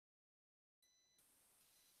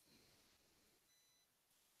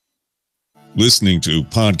Listening to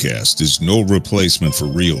podcasts is no replacement for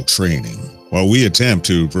real training. While we attempt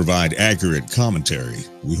to provide accurate commentary,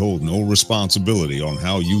 we hold no responsibility on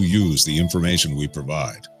how you use the information we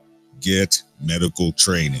provide. Get medical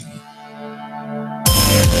training.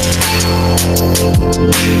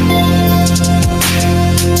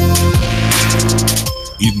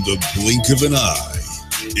 In the blink of an eye,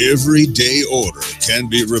 everyday order can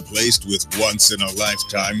be replaced with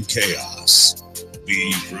once-in-a-lifetime chaos.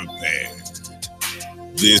 Be prepared.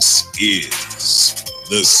 This is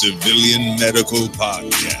the Civilian Medical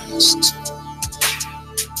Podcast.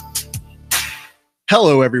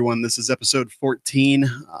 Hello, everyone. This is episode 14.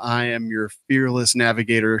 I am your fearless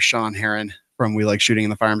navigator, Sean Heron from We Like Shooting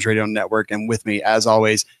in the Firearms Radio Network. And with me, as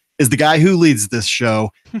always, is the guy who leads this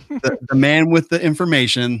show, the man with the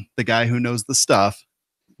information, the guy who knows the stuff,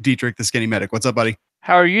 Dietrich, the skinny medic. What's up, buddy?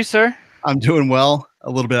 How are you, sir? I'm doing well.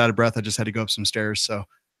 A little bit out of breath. I just had to go up some stairs. So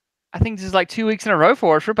I think this is like 2 weeks in a row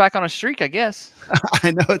for us. We're back on a streak, I guess.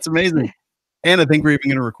 I know, it's amazing. And I think we're even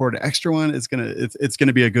going to record an extra one. It's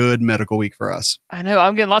gonna be a good medical week for us. I know.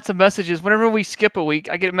 I'm getting lots of messages. Whenever we skip a week,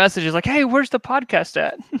 I get messages like, "Hey, where's the podcast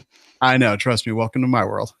at?" I know. Trust me. Welcome to my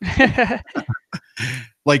world.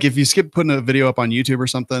 Like if you skip putting a video up on YouTube or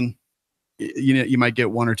something, you know, you might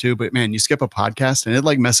get one or two, but man, you skip a podcast and it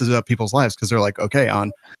like messes up people's lives because they're like, okay,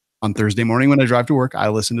 on Thursday morning when I drive to work, I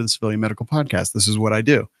listen to the Civilian Medical Podcast. This is what I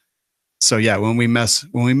do. So yeah, when we mess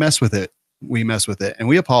with it, we mess with it and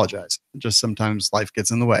we apologize. Just sometimes life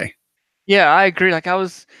gets in the way. Yeah, I agree. Like I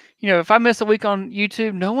was, if I miss a week on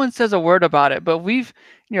YouTube, no one says a word about it, but we've,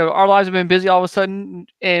 our lives have been busy all of a sudden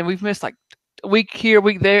and we've missed like a week here, a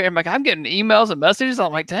week there. And like, I'm getting emails and messages.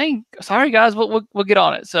 I'm like, dang, sorry guys, we'll get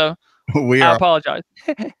on it. So I apologize.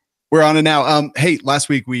 We're on it now. Hey, last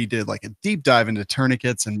week we did like a deep dive into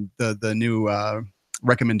tourniquets and the new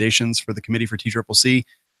recommendations for the Committee for TCCC.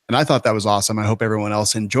 And I thought that was awesome. I hope everyone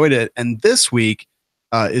else enjoyed it. And this week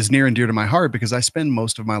is near and dear to my heart because I spend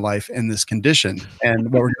most of my life in this condition.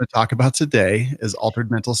 And what we're going to talk about today is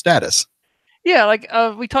altered mental status. Yeah, like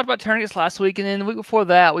we talked about tourniquets last week. And then the week before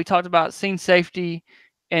that, we talked about scene safety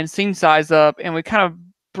and scene size up. And we kind of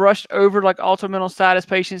brushed over like altered mental status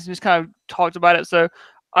patients and just kind of talked about it. So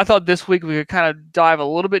I thought this week we could kind of dive a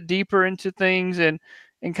little bit deeper into things and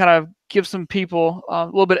kind of give some people a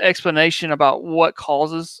little bit of explanation about what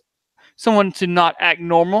causes someone to not act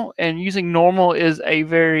normal. And using normal is a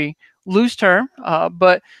very loose term,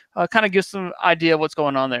 but kind of gives some idea of what's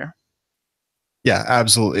going on there. Yeah,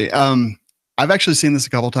 absolutely. I've actually seen this a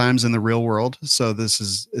couple times in the real world. So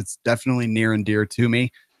it's definitely near and dear to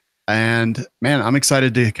me. And man, I'm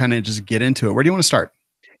excited to kind of just get into it. Where do you want to start?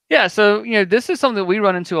 Yeah, so this is something that we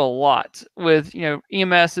run into a lot with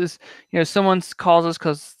EMS is someone calls us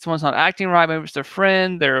because someone's not acting right, maybe it's their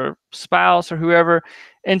friend, their spouse, or whoever,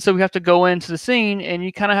 and so we have to go into the scene, and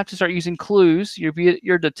you kind of have to start using clues.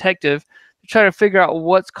 You're a detective to try to figure out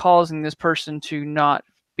what's causing this person to not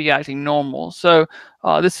be acting normal. So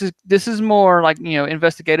this is more like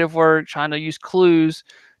investigative work, trying to use clues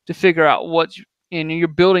to figure out you're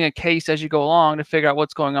building a case as you go along to figure out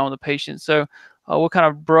what's going on with the patient. So we'll kind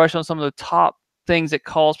of brush on some of the top things that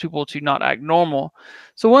cause people to not act normal.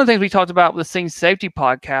 So one of the things we talked about with the Scene Safety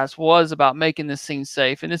podcast was about making the scene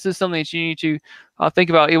safe. And this is something that you need to think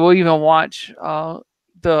about. We'll even watch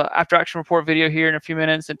the after action report video here in a few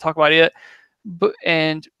minutes and talk about it. But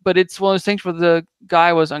it's one of those things where the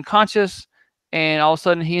guy was unconscious and all of a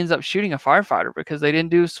sudden he ends up shooting a firefighter because they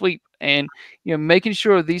didn't do a sweep. And making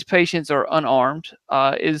sure these patients are unarmed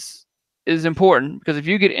is important, because if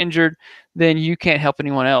you get injured, then you can't help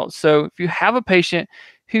anyone else. So if you have a patient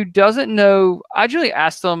who doesn't know, I usually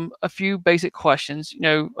ask them a few basic questions,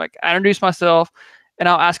 like I introduce myself and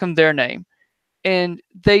I'll ask them their name, and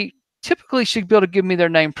they typically should be able to give me their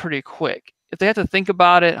name pretty quick. If they have to think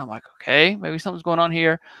about it, I'm like, okay, maybe something's going on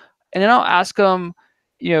here. And then I'll ask them,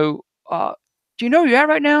 do you know where you're at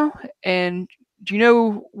right now? And do you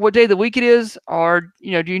know what day of the week it is? Or, do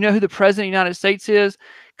you know who the president of the United States is?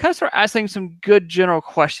 Kind of start asking some good general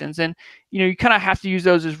questions. And, you kind of have to use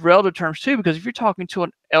those as relative terms too, because if you're talking to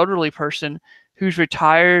an elderly person who's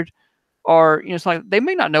retired, or, it's like, they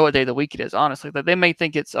may not know what day of the week it is, honestly. Like they may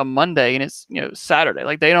think it's a Monday and it's, Saturday.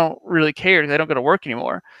 Like they don't really care. They don't go to work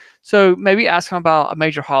anymore. So maybe ask them about a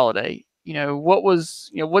major holiday. What's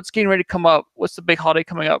getting ready to come up? What's the big holiday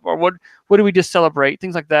coming up? Or what do we just celebrate?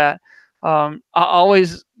 Things like that. I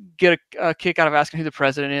always get a kick out of asking who the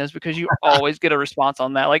president is, because you always get a response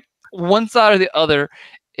on that. Like one side or the other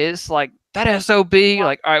is like, that SOB,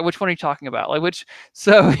 like, all right, which one are you talking about? Like which,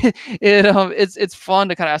 so it's fun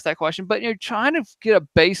to kind of ask that question, but you're trying to get a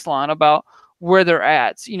baseline about where they're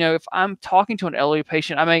at. If I'm talking to an elderly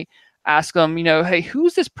patient, I ask them, hey,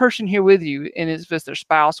 who's this person here with you? And is this their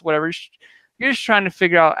spouse, whatever? You're just trying to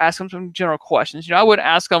figure out, ask them some general questions. I wouldn't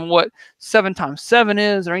ask them what 7 times 7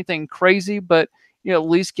 is or anything crazy, but at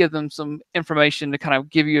least give them some information to kind of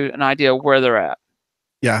give you an idea of where they're at.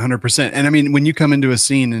 Yeah, 100%. And I mean, when you come into a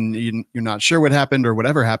scene and you're not sure what happened or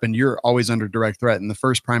whatever happened, you're always under direct threat. And the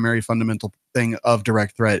first primary fundamental thing of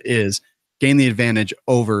direct threat is gain the advantage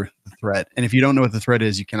over the threat. And if you don't know what the threat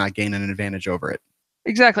is, you cannot gain an advantage over it.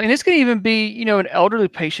 Exactly. And this can even be, an elderly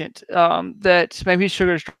patient that maybe his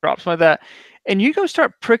sugar drops, something like that. And you go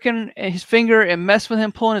start pricking his finger and mess with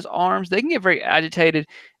him, pulling his arms. They can get very agitated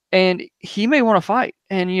and he may want to fight.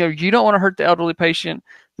 And, you don't want to hurt the elderly patient,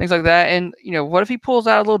 things like that. And, what if he pulls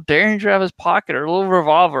out a little Derringer out of his pocket or a little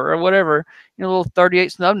revolver or whatever, a little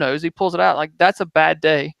 38 snub nose, he pulls it out. Like, that's a bad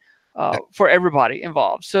day for everybody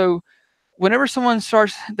involved. So whenever someone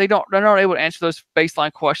starts, they're not able to answer those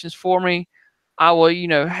baseline questions for me, I will,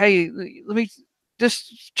 hey, let me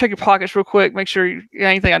just check your pockets real quick, make sure you got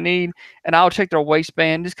anything I need, and I'll check their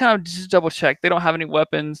waistband, just double check they don't have any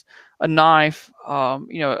weapons, a knife,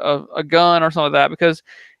 a gun or something like that. Because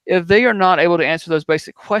if they are not able to answer those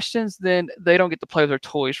basic questions, then they don't get to play with their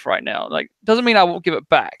toys right now. Like, doesn't mean I won't give it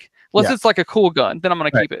back unless it's like a cool gun. Then I'm gonna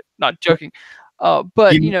keep it. Not joking.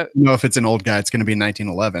 But if it's an old guy, it's going to be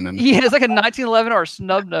 1911. And yeah, it's like a 1911 or a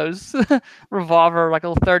snub nose revolver, like a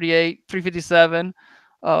little 38, 357.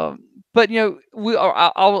 But I'm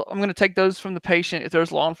going to take those from the patient. If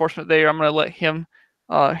there's law enforcement there, I'm going to let him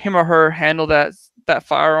or her handle that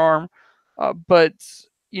firearm. But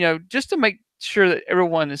just to make sure that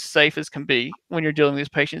everyone is safe as can be when you're dealing with these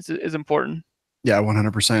patients is important. Yeah,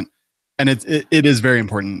 100%. And it is very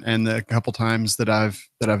important. And the couple times that I've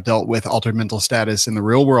dealt with altered mental status in the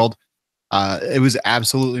real world, it was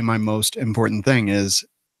absolutely my most important thing is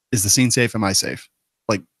the scene safe? Am I safe?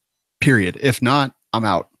 Like, period. If not, I'm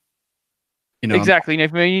out. Exactly.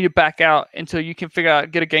 If you need to back out until you can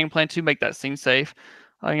get a game plan to make that scene safe.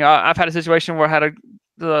 I've had a situation where I had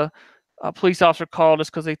the police officer called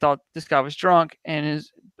us because they thought this guy was drunk, and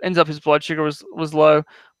ends up his blood sugar was low.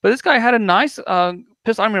 But this guy had a nice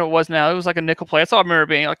pistol. I don't remember what it was now. It was like a nickel plate. That's all I remember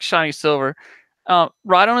being, like shiny silver,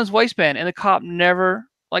 right on his waistband. And the cop never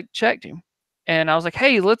checked him. And I was like,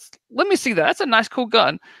 hey, let me see that. That's a nice, cool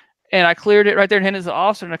gun. And I cleared it right there and handed it to the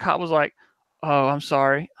officer. And the cop was like, oh, I'm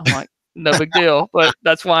sorry. I'm like, no big deal, but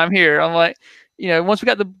that's why I'm here. I'm like, once we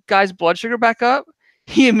got the guy's blood sugar back up,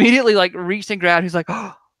 he immediately reached and grabbed. He's like,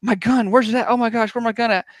 oh, my gun, where's that? Oh my gosh, where's my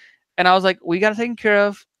gun at? And I was like, we got it taken care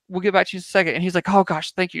of. We'll get back to you in a second. And he's like, oh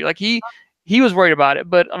gosh, thank you. Like he was worried about it,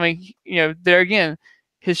 but I mean, there again,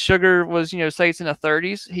 his sugar was, say it's in the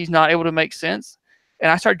 30s. He's not able to make sense.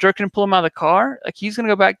 And I start jerking and pulling him out of the car. Like, he's going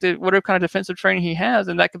to go back to whatever kind of defensive training he has.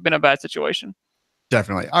 And that could have been a bad situation.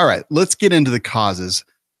 Definitely. All right, let's get into the causes.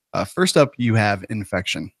 First up, you have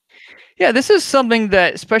infection. Yeah, this is something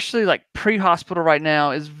that, especially pre-hospital right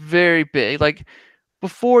now, is very big. Like,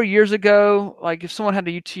 before, years ago, if someone had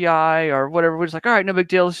a UTI or whatever, we're just like, all right, no big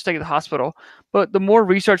deal, let's just take it to the hospital. But the more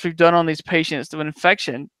research we've done on these patients with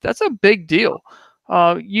infection, that's a big deal.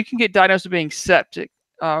 You can get diagnosed with being septic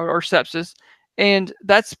or sepsis, and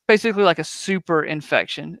that's basically like a super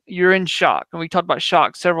infection. You're in shock, and we talked about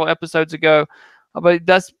shock several episodes ago. But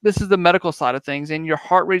this is the medical side of things, and your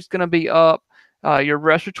heart rate's going to be up, your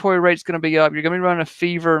respiratory rate's going to be up, you're going to be running a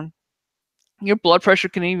fever, your blood pressure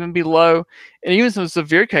can even be low, and even some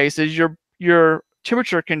severe cases, your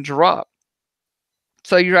temperature can drop.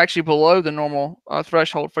 So you're actually below the normal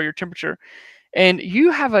threshold for your temperature, and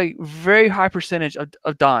you have a very high percentage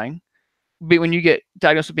of dying when you get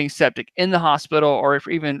diagnosed with being septic in the hospital, or if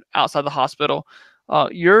even outside the hospital.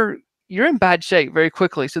 You're in bad shape very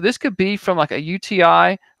quickly. So this could be from a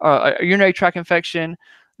UTI, a urinary tract infection.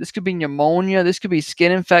 This could be pneumonia. This could be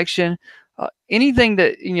skin infection. Anything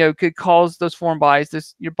that could cause those foreign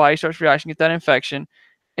bodies. Your body starts reacting, get that infection,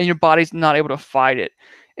 and your body's not able to fight it.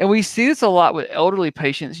 And we see this a lot with elderly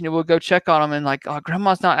patients. We'll go check on them and oh,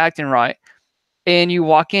 grandma's not acting right. And you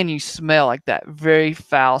walk in, you smell like that very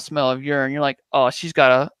foul smell of urine. You're like, oh, she's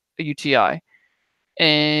got a UTI.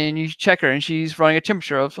 And you check her, and she's running a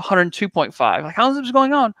temperature of 102.5. Like, how's this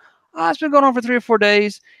going on? Oh, it's been going on for 3 or 4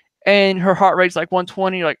 days, and her heart rate's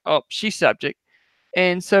 120. You're like, oh, she's septic.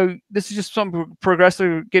 And so this is just something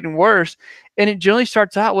progressively getting worse. And it generally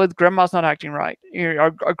starts out with grandma's not acting right.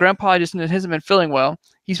 Our grandpa just hasn't been feeling well.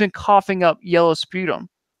 He's been coughing up yellow sputum.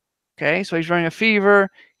 Okay, so he's running a fever.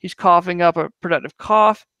 He's coughing up a productive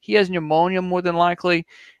cough. He has pneumonia more than likely.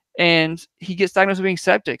 And he gets diagnosed with being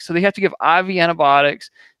septic. So they have to give IV antibiotics.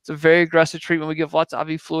 It's a very aggressive treatment. We give lots of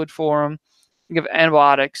IV fluid for them. We give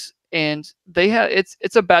antibiotics. And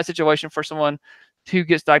it's a bad situation for someone who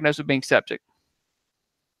gets diagnosed with being septic.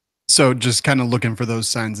 So just kind of looking for those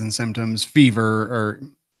signs and symptoms, fever, or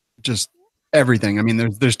just everything. I mean,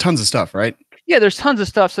 there's tons of stuff, right? Yeah, there's tons of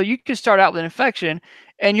stuff. So you can start out with an infection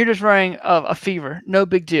and you're just running a fever. No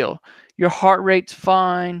big deal. Your heart rate's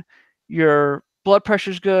fine. Your blood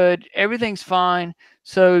pressure's good. Everything's fine.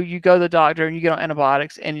 So you go to the doctor and you get on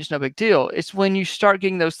antibiotics and it's no big deal. It's when you start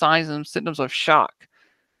getting those signs and symptoms of shock,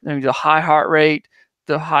 the high heart rate,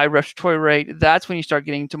 the high respiratory rate, that's when you start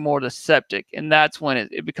getting to more of the septic. And that's when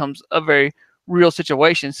it becomes a very real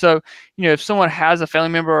situation. So, if someone has a family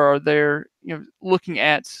member or they're, looking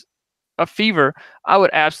at a fever, I would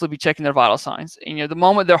absolutely be checking their vital signs. And, the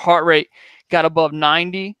moment their heart rate got above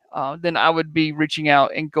 90, then I would be reaching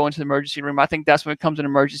out and going to the emergency room. I think that's when it comes an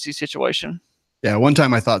emergency situation. Yeah. One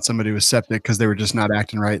time I thought somebody was septic because they were just not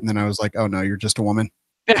acting right. And then I was like, oh no, you're just a woman.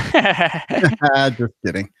 Just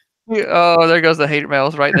kidding. Oh, there goes the hate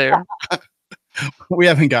mails right there. We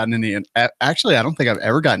haven't gotten any. Actually, I don't think I've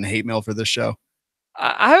ever gotten hate mail for this show.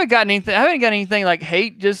 I haven't gotten anything. I haven't got anything like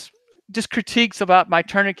hate, just critiques about my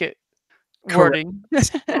tourniquet wording.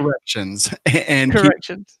 Corrections. And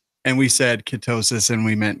corrections. And we said ketosis and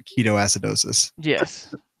we meant ketoacidosis.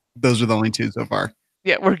 Yes. Those are the only two so far.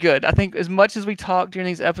 Yeah, we're good. I think as much as we talk during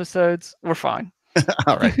these episodes, we're fine.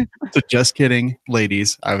 All right. So just kidding,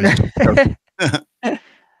 ladies. I was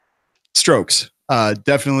strokes.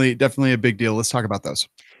 Definitely a big deal. Let's talk about those.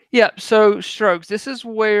 Yeah. So strokes. This is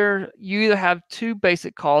where you either have two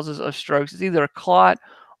basic causes of strokes. It's either a clot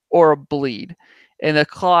or a bleed. And the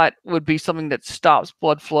clot would be something that stops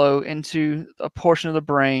blood flow into a portion of the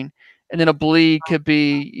brain. And then a bleed could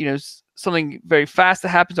be, something very fast that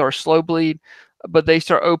happens, or a slow bleed, but they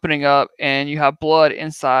start opening up and you have blood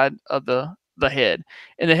inside of the head.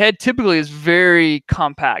 And the head typically is very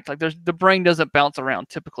compact. Like the brain doesn't bounce around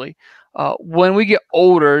typically. When we get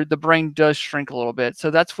older, the brain does shrink a little bit.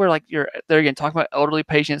 So that's where, like, you're there again, talking about elderly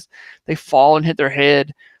patients, they fall and hit their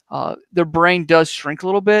head. Their brain does shrink a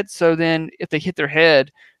little bit. So then if they hit their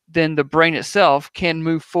head, then the brain itself can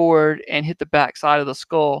move forward and hit the back side of the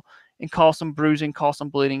skull and cause some bruising, cause some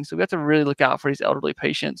bleeding. So we have to really look out for these elderly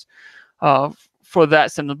patients for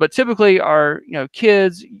that symptom. But typically our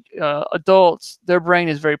kids, adults, their brain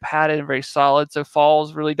is very padded and very solid. So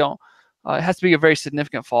falls really don't, it has to be a very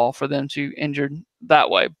significant fall for them to injured that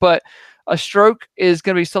way. But a stroke is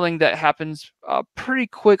going to be something that happens pretty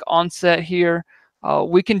quick onset here.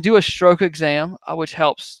 We can do a stroke exam, which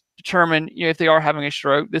helps determine if they are having a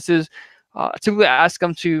stroke. This is typically I ask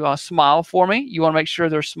them to smile for me. You want to make sure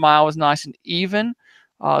their smile is nice and even.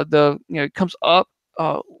 It comes up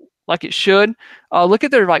like it should. Look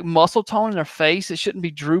at their muscle tone in their face. It shouldn't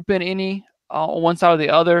be drooping any on one side or the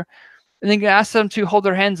other. And then you can ask them to hold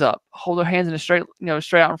their hands up, hold their hands in a straight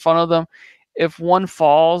out in front of them. If one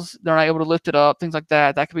falls, they're not able to lift it up, things like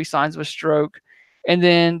that. That could be signs of a stroke. And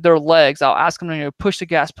then their legs, I'll ask them to push the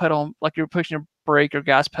gas pedal like you're pushing a brake or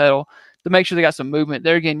gas pedal to make sure they got some movement.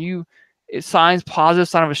 There again, positive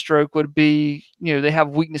sign of a stroke would be, they have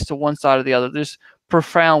weakness to one side or the other. There's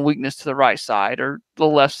profound weakness to the right side or the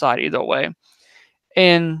left side, either way.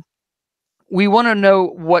 And we want to know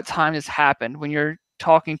what time this happened when you're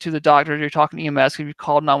talking to the doctor, you're talking to EMS, if you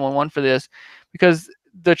called 911 for this, because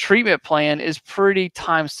the treatment plan is pretty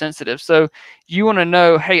time sensitive. So you want to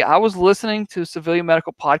know, hey, I was listening to a civilian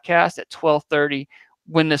medical podcast at 12:30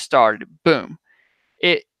 when this started. Boom.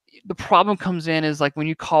 The problem comes in is like when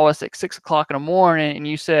you call us at 6 o'clock in the morning and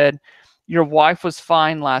you said your wife was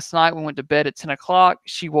fine last night. We went to bed at 10 o'clock.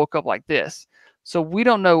 She woke up like this. So we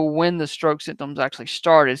don't know when the stroke symptoms actually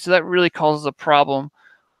started. So that really causes a problem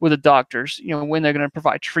with the doctors, when they're going to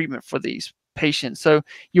provide treatment for these patients. So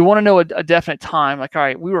you want to know a definite time. Like, all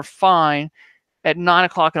right, we were fine at 9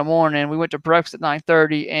 o'clock in the morning. We went to breakfast at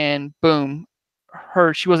 9:30 and boom,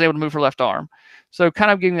 she wasn't able to move her left arm. So kind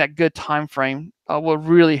of giving that good time frame will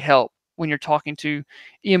really help when you're talking to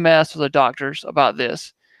EMS or the doctors about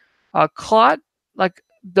this. Clot, like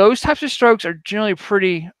those types of strokes are generally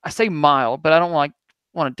pretty, I say mild, but I don't want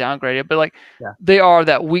to downgrade it, but they are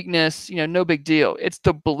that weakness, no big deal. It's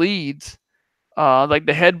the bleeds, like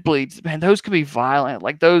the head bleeds, man, those can be violent.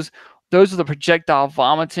 Like those are the projectile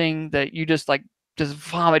vomiting that you just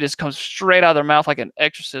vomit just comes straight out of their mouth like an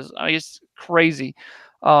exorcism. I mean, it's crazy.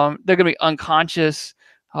 They're going to be unconscious.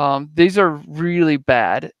 These are really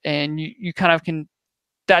bad. And you kind of can,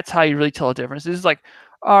 that's how you really tell a difference. This is like,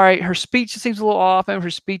 all right, her speech seems a little off. Maybe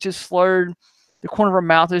her speech is slurred. The corner of her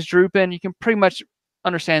mouth is drooping. You can pretty much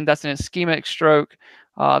understand that's an ischemic stroke.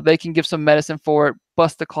 They can give some medicine for it,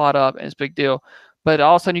 bust the clot up, and it's a big deal. But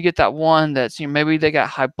all of a sudden you get that one that's, maybe they got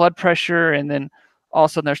high blood pressure and then all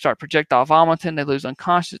of a sudden they start projectile vomiting, they lose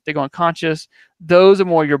unconscious, they go unconscious. Those are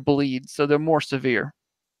more your bleeds, so they're more severe.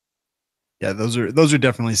 Yeah, those are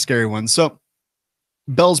definitely scary ones. So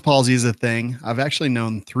Bell's palsy is a thing. I've actually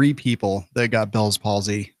known 3 people that got Bell's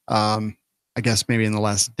palsy. I guess maybe in the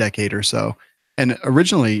last decade or so. And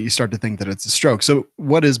originally, you start to think that it's a stroke. So,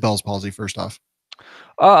 what is Bell's palsy? First off,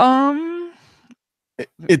 Um,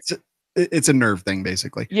 it's a nerve thing,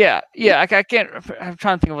 basically. yeah, I can't. I'm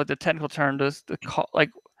trying to think of what the technical term is. The call, like,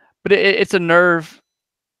 but it's a nerve,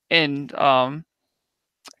 and I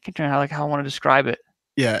can't remember how I want to describe it.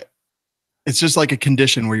 Yeah, it's just like a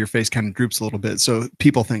condition where your face kind of droops a little bit. So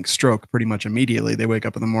people think stroke pretty much immediately. They wake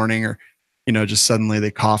up in the morning, or just suddenly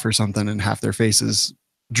they cough or something, and half their face is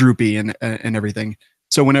droopy and everything.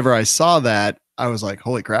 So whenever I saw that, I was like,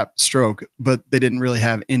 holy crap, stroke. But they didn't really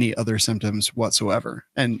have any other symptoms whatsoever.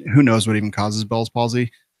 And who knows what even causes Bell's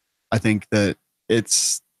palsy? I think that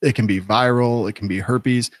it can be viral, it can be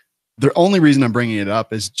herpes. The only reason I'm bringing it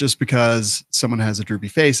up is just because someone has a droopy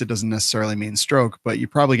face, it doesn't necessarily mean stroke, but you're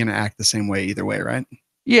probably going to act the same way either way, right?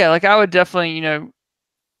 Yeah, like I would definitely,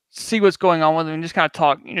 see what's going on with them and just kind of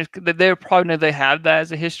talk. They probably know they have that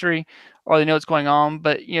as a history, or they know what's going on.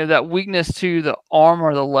 But that weakness to the arm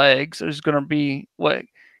or the legs is going to be what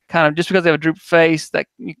kind of, just because they have a drooped face, that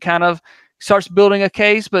you kind of starts building a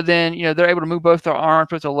case. But then they're able to move both their arms,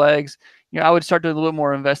 both their legs. I would start doing a little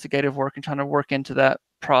more investigative work and trying to work into that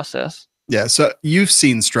process. Yeah. So you've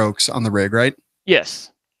seen strokes on the rig, right?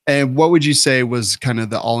 Yes. And what would you say was kind of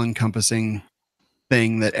the all-encompassing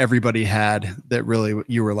thing that everybody had that really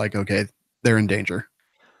you were like, okay, they're in danger?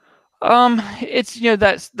 It's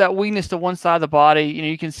that's that weakness to one side of the body.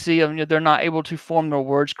 You can see them. They're not able to form their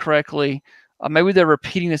words correctly. Maybe they're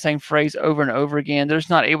repeating the same phrase over and over again. They're just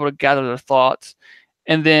not able to gather their thoughts.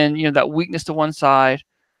 And then that weakness to one side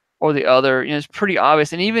or the other, it's pretty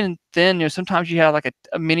obvious. And even then, sometimes you have like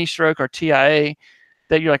a mini stroke or TIA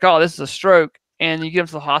that you're like, oh, this is a stroke, and you get them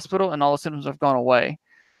to the hospital and all the symptoms have gone away.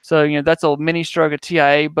 So that's a mini stroke, a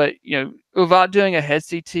TIA, but without doing a head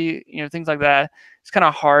CT, things like that, it's kind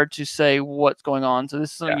of hard to say what's going on. So this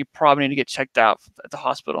is something you probably need to get checked out at the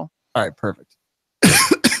hospital. All right, perfect.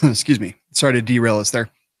 Excuse me. Sorry to derail us there.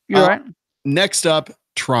 You're right. Next up,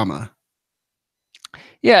 trauma.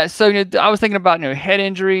 Yeah, so I was thinking about head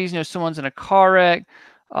injuries. Someone's in a car wreck.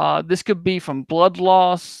 This could be from blood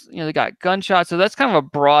loss. They got gunshots. So that's kind of a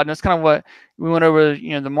broad, and that's kind of what we went over.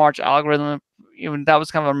 The March algorithm. That was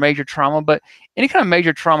kind of a major trauma. But any kind of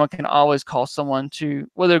major trauma can always cause someone to,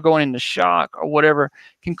 whether they're going into shock or whatever,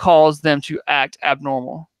 can cause them to act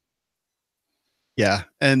abnormal. Yeah,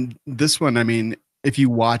 and this one, I mean, if you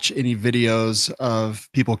watch any videos of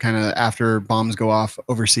people kind of after bombs go off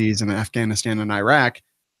overseas in Afghanistan and Iraq,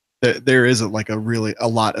 there is a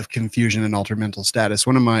lot of confusion and altered mental status.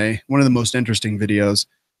 One of the most interesting videos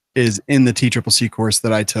is in the TCCC course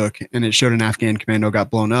that I took, and it showed an Afghan commando got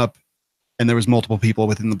blown up, and there was multiple people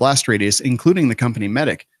within the blast radius, including the company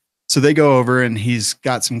medic. So they go over, and he's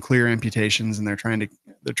got some clear amputations, and they're trying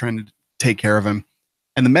to take care of him,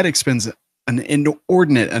 and the medic spends an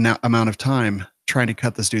inordinate amount of time trying to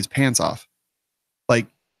cut this dude's pants off. Like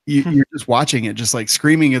you're just watching it, just like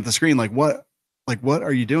screaming at the screen, like what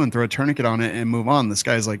are you doing? Throw a tourniquet on it and move on. This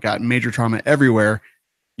guy's like got major trauma everywhere.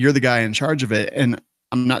 You're the guy in charge of it. And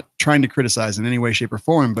I'm not trying to criticize in any way, shape, or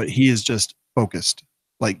form, but he is just focused,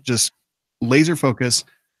 like just laser focus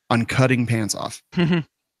on cutting pants off.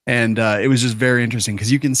 And it was just very interesting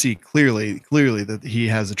because you can see clearly that he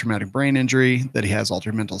has a traumatic brain injury, that he has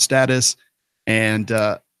altered mental status. And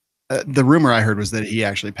the rumor I heard was that he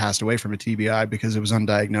actually passed away from a TBI because it was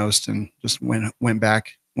undiagnosed and just went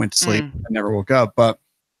to sleep and never woke up. But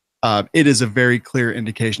it is a very clear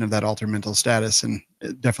indication of that altered mental status, and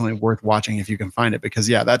definitely worth watching if you can find it, because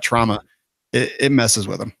that trauma, it messes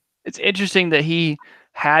with him. It's interesting that he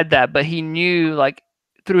had that, but he knew like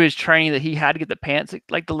through his training that he had to get the pants,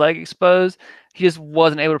 like the leg exposed. He just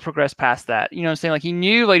wasn't able to progress past that. You know what I'm saying? Like he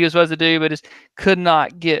knew what he was supposed to do, but just could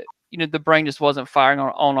not get, the brain just wasn't firing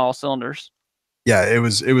on all cylinders. Yeah, it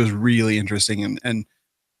was really interesting and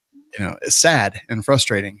it's sad and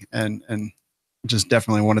frustrating and just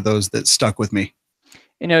definitely one of those that stuck with me.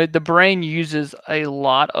 The brain uses a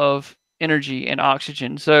lot of energy and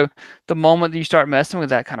oxygen. So the moment that you start messing with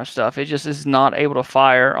that kind of stuff, it just is not able to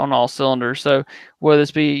fire on all cylinders. So whether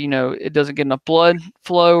this be, it doesn't get enough blood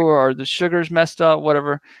flow or the sugar's messed up,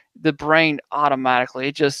 whatever, the brain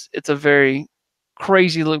automatically, it's a very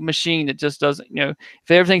crazy machine that just doesn't, if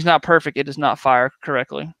everything's not perfect, it does not fire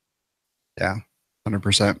correctly. Yeah,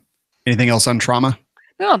 100%. Anything else on trauma?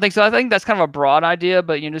 No, I don't think so. I think that's kind of a broad idea,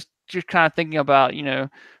 but just kind of thinking about,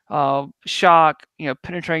 shock,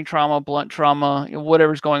 penetrating trauma, blunt trauma,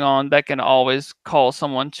 whatever's going on, that can always cause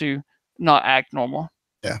someone to not act normal.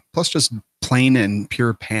 Yeah. Plus just plain and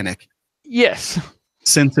pure panic. Yes.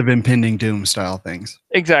 Sense of impending doom style things.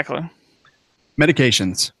 Exactly.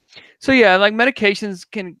 Medications. So yeah, like medications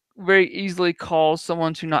can very easily cause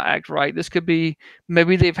someone to not act right. This could be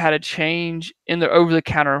maybe they've had a change in their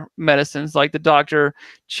over-the-counter medicines, like the doctor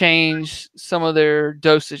changed some of their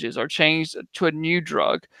dosages or changed to a new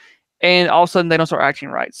drug, and all of a sudden they don't start acting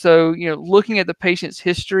right. So looking at the patient's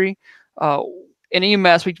history, in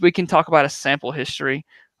EMS we can talk about a sample history.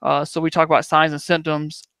 So we talk about signs and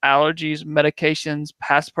symptoms, allergies, medications,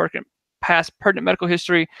 past pertinent medical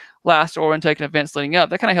history, last oral intake, and events leading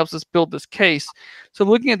up. That kind of helps us build this case. So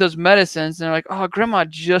looking at those medicines, and they're like, oh, grandma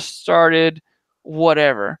just started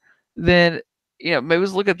whatever. Then maybe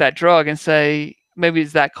let's look at that drug and say, maybe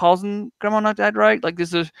is that causing grandma not to act right? Like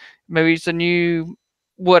this is maybe it's a new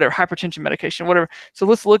whatever hypertension medication, whatever. So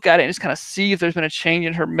let's look at it and just kind of see if there's been a change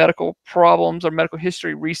in her medical problems or medical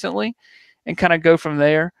history recently, and kind of go from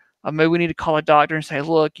there. Maybe we need to call a doctor and say,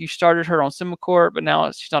 look, you started her on Symbicort, but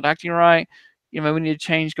now she's not acting right. Maybe we need to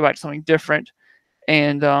change, go back to something different,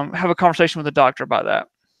 and have a conversation with the doctor about that.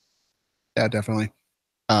 Yeah, definitely.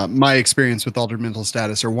 My experience with altered mental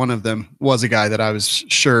status, or one of them, was a guy that I was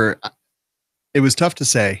sure. It was tough to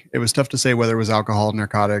say. It was tough to say whether it was alcohol,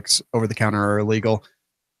 narcotics, over the counter, or illegal.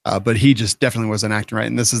 But he just definitely wasn't acting right.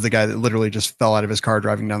 And this is the guy that literally just fell out of his car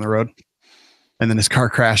driving down the road. And then his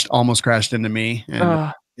car almost crashed into me.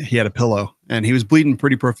 And he had a pillow, and he was bleeding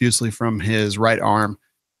pretty profusely from his right arm.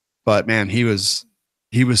 But man, he was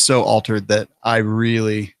so altered that I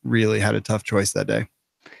really, really had a tough choice that day.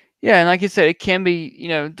 Yeah. And like you said, it can be,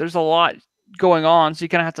 there's a lot going on. So you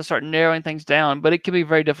kind of have to start narrowing things down, but it can be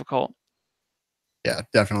very difficult. Yeah,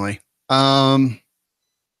 definitely. Let's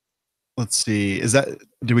see.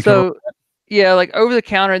 Do we cover? Yeah, like over the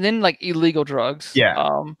counter, and then like illegal drugs.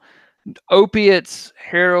 Yeah. Opiates,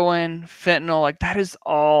 heroin, fentanyl, like that is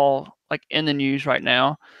all like in the news right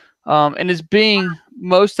now. And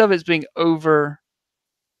most of it's being over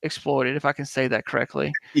exploited, if I can say that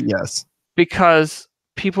correctly. Yes. Because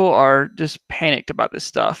people are just panicked about this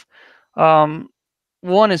stuff.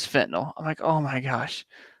 One is fentanyl. I'm like, oh my gosh.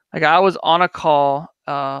 Like I was on a call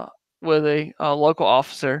with a local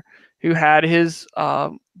officer who had his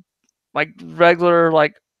like regular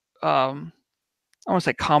I want to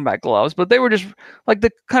say combat gloves, but they were just like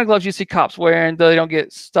the kind of gloves you see cops wearing. They don't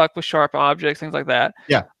get stuck with sharp objects, things like that.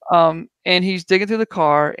 Yeah. And he's digging through the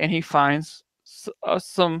car, and he finds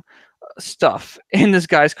some stuff in this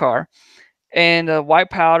guy's car, and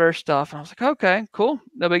white powder stuff. And I was like, okay, cool,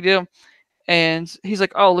 no big deal. And he's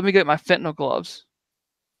like, oh, let me get my fentanyl gloves.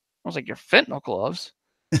 I was like, your fentanyl gloves?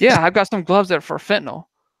 Yeah, I've got some gloves that are for fentanyl.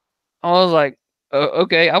 I was like, oh,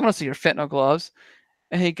 okay, I want to see your fentanyl gloves.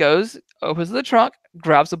 And he goes, opens the trunk,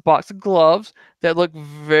 grabs a box of gloves that look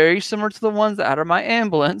very similar to the ones out of my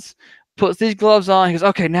ambulance, puts these gloves on. He goes,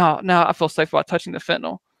 okay, now I feel safe about touching the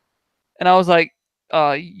fentanyl. And I was like,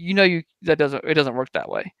 it doesn't work that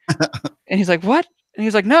way. And he's like, what? And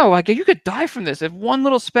he's like, no, like you could die from this. If one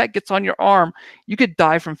little speck gets on your arm, you could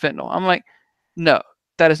die from fentanyl. I'm like, no,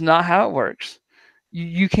 that is not how it works.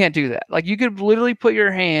 You can't do that. Like you could literally put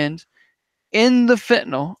your hand in the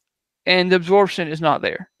fentanyl, and the absorption is not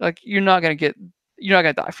there. Like you're not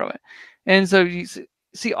gonna die from it. And so you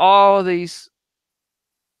see all these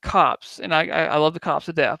cops, and I love the cops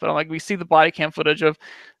to death, but I'm like, we see the body cam footage of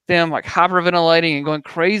them like hyperventilating and going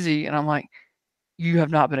crazy, and I'm like, you have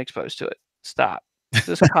not been exposed to it. Stop.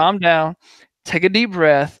 Just calm down, take a deep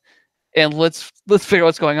breath, and let's figure out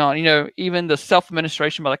what's going on. Even the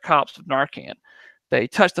self-administration by the cops of Narcan. They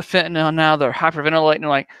touch the fentanyl, now they're hyperventilating. They're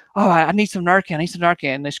like, oh, I need some Narcan. I need some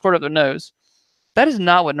Narcan. And they squirt up their nose. That is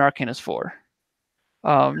not what Narcan is for.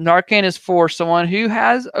 Narcan is for someone who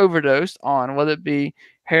has overdosed on, whether it be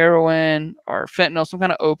heroin or fentanyl, some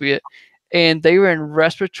kind of opiate, and they were in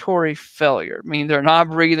respiratory failure. I mean, they're not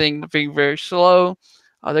breathing, they're being very slow.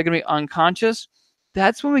 They're going to be unconscious.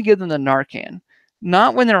 That's when we give them the Narcan.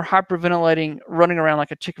 Not when they're hyperventilating, running around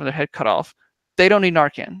like a chicken with their head cut off. They don't need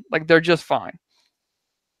Narcan. Like they're just fine.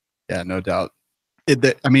 Yeah, no doubt.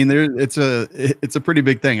 It's a pretty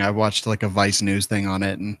big thing. I watched like a Vice News thing on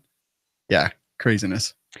it, and yeah,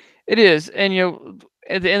 craziness. It is. And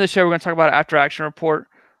at the end of the show, we're going to talk about after action report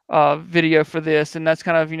video for this, and that's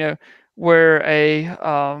kind of where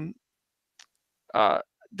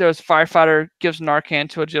there's a firefighter gives Narcan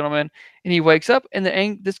to a gentleman, and he wakes up, and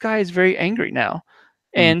this guy is very angry now.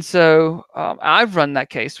 And so I've run that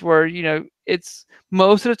case where it's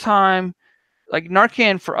most of the time. Like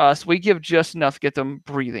Narcan for us, we give just enough to get them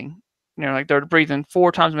breathing. like they're breathing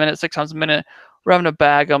 4 times a minute, 6 times a minute. We're having to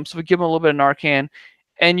bag them, so we give them a little bit of Narcan,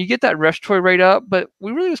 and you get that respiratory rate up. But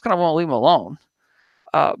we really just kind of want to leave them alone.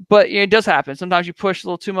 But it does happen. Sometimes you push a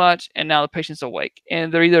little too much, and now the patient's awake,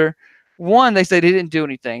 and they're either one, they say they didn't do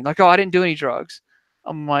anything, like, oh, I didn't do any drugs.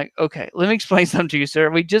 I'm like, okay, let me explain something to you, sir.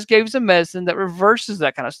 We just gave you some medicine that reverses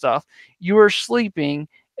that kind of stuff. You were sleeping,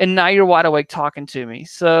 and now you're wide awake talking to me.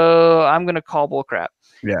 So I'm gonna call bull crap.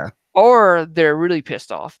 Yeah. Or they're really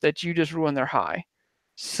pissed off that you just ruined their high.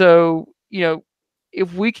 So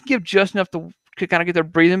if we can give just enough to kind of get their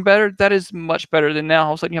breathing better, that is much better than now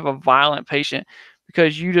all of a sudden you have a violent patient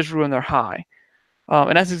because you just ruined their high.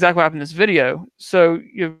 And that's exactly what happened in this video. So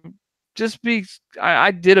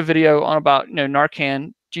I did a video on about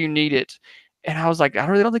Narcan. Do you need it? And I was like, I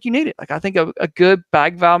really don't think you need it. Like, I think a good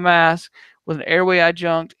bag valve mask with an airway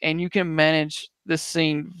adjunct, and you can manage this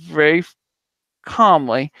scene very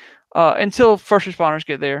calmly until first responders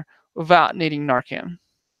get there without needing Narcan.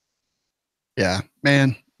 Yeah,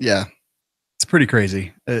 man. Yeah, it's pretty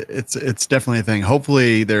crazy. It's definitely a thing.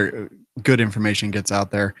 Hopefully, good information gets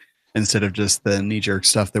out there instead of just the knee-jerk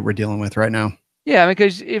stuff that we're dealing with right now. Yeah,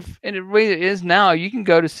 because in the way it is now, you can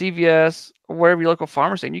go to CVS or wherever your local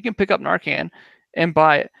pharmacy and you can pick up Narcan and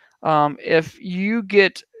buy it. If you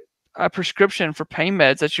get a prescription for pain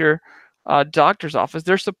meds at your doctor's office,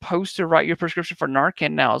 they're supposed to write your prescription for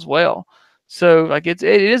Narcan now as well. So like it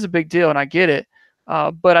is a big deal, and I get it,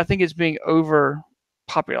 but I think it's being over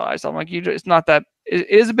popularized. I'm like, it's not that. It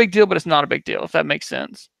is a big deal, but it's not a big deal, if that makes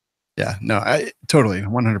sense. Yeah, no, I totally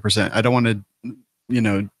 100%. I don't want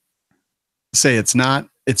to, say it's not.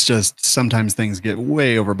 It's just sometimes things get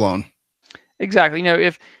way overblown. Exactly.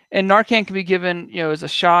 And Narcan can be given, as a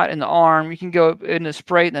shot in the arm. You can go in a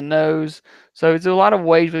spray in the nose. So there's a lot of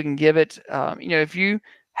ways we can give it. If you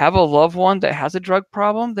have a loved one that has a drug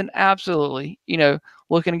problem, then absolutely,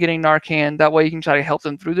 looking at getting Narcan. That way you can try to help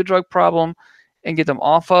them through the drug problem and get them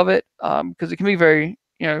off of it. Because it can be very,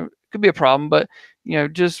 it could be a problem. But,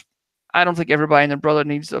 I don't think everybody and their brother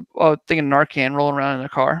needs a thing of Narcan rolling around in their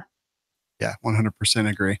car. Yeah, 100%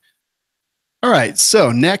 agree. All right.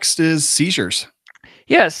 So next is seizures.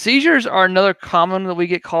 Yeah, seizures are another common that we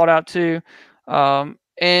get called out to.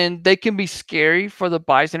 And they can be scary for the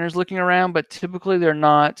bystanders looking around, but typically they're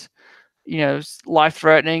not,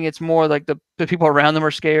 life-threatening. It's more like the people around them are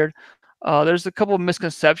scared. There's a couple of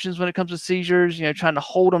misconceptions when it comes to seizures. Trying to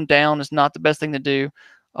hold them down is not the best thing to do.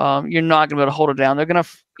 You're not going to be able to hold it down. They're going to,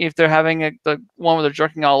 if they're having the one where they're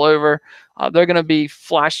jerking all over, they're going to be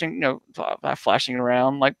flashing, not flashing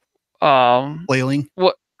around, like Flailing.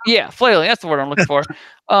 What? Yeah, flailing. That's the word I'm looking for.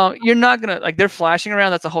 You're not going to, they're flashing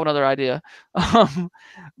around. That's a whole other idea.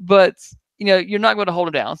 But, you're not going to hold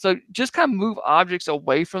them down. So just kind of move objects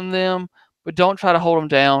away from them, but don't try to hold them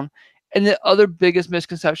down. And the other biggest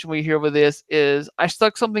misconception we hear with this is I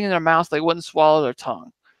stuck something in their mouth, they wouldn't swallow their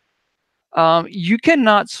tongue. You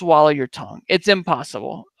cannot swallow your tongue. It's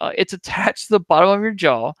impossible. It's attached to the bottom of your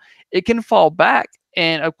jaw. It can fall back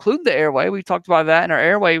and occlude the airway. We talked about that in our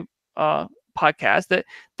airway podcast.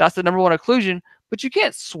 That's the number one occlusion, but you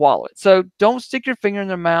can't swallow it. So don't stick your finger in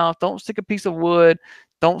their mouth. Don't stick a piece of wood.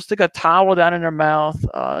 Don't stick a towel down in their mouth.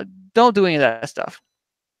 Don't do any of that stuff.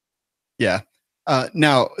 Yeah.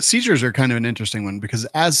 Now seizures are kind of an interesting one because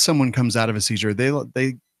as someone comes out of a seizure,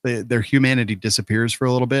 their humanity disappears for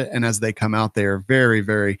a little bit. And as they come out, they are very,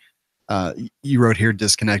 very, you wrote here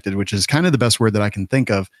disconnected, which is kind of the best word that I can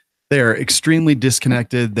think of. They are extremely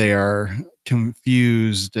disconnected. They are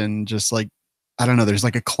confused and just like, I don't know, there's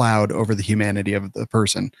like a cloud over the humanity of the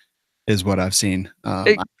person is what I've seen.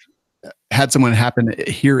 I had someone happen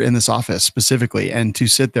here in this office specifically, and to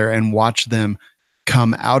sit there and watch them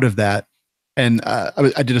come out of that. And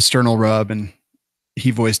I did a sternal rub and he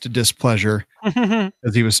voiced a displeasure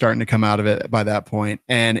as he was starting to come out of it by that point.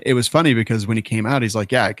 And it was funny because when he came out, he's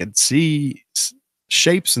like, yeah, I could see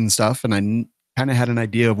shapes and stuff. And I kind of had an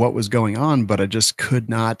idea of what was going on, but I just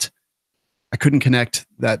I couldn't connect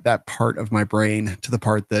that part of my brain to the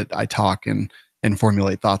part that I talk and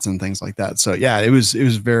formulate thoughts and things like that. So yeah, it was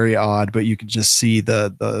very odd, but you could just see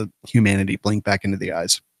the humanity blink back into the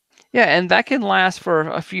eyes. Yeah, and that can last for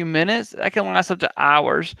a few minutes. That can last up to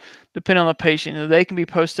hours, depending on the patient. They can be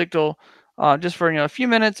postictal just for a few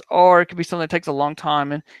minutes, or it could be something that takes a long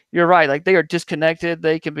time. And you're right, like they are disconnected.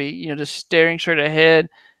 They can be just staring straight ahead.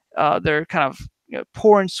 They're kind of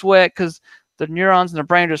pouring sweat because the neurons in the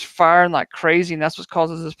brain are just firing like crazy, and that's what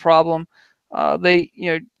causes this problem. They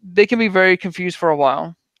can be very confused for a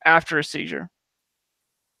while after a seizure.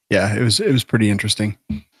 Yeah, it was pretty interesting.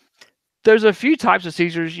 There's a few types of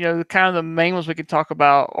seizures, kind of the main ones we could talk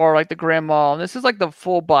about are like the grand mal. And this is like the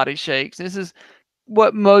full body shakes. This is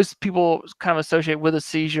what most people kind of associate with a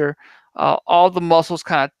seizure. All the muscles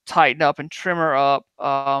kind of tighten up and tremor up,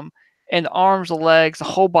 and the arms, the legs, the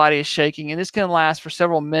whole body is shaking, and this can last for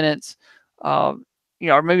several minutes, or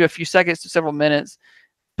maybe a few seconds to several minutes.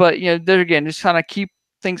 But there again, just kind of keep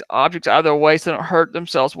objects out of their way so they don't hurt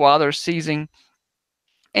themselves while they're seizing,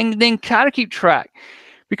 and then kind of keep track.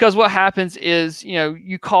 Because what happens is,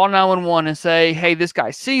 you call 911 and say, hey, this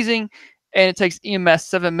guy's seizing, and it takes EMS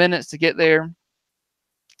 7 minutes to get there.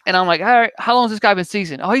 And I'm like, all right, how long has this guy been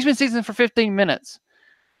seizing? Oh, he's been seizing for 15 minutes.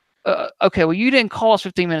 Okay, well, you didn't call us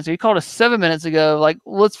 15 minutes ago. You called us 7 minutes ago. Like,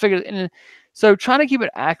 let's figure it. And so trying to keep an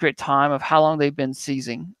accurate time of how long they've been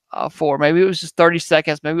seizing for. Maybe it was just 30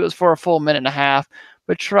 seconds. Maybe it was for a full minute and a half.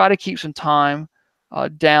 But try to keep some time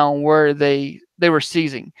down where they were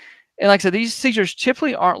seizing. And like I said, these seizures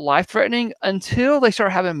typically aren't life-threatening until they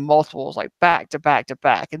start having multiples, like back to back to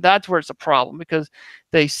back. And that's where it's a problem, because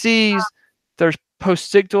they seize, there's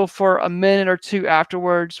post-signal for a minute or two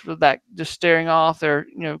afterwards with that just staring off. They're,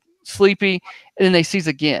 sleepy, and then they seize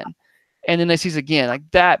again. And then they seize again. Like,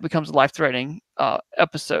 that becomes life-threatening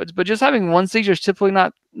episodes. But just having one seizure is typically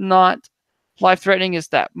not life-threatening. It's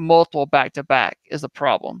that multiple back-to-back is the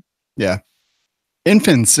problem. Yeah.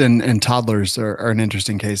 Infants and toddlers are an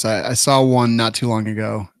interesting case. I saw one not too long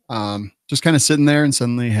ago, just kind of sitting there, and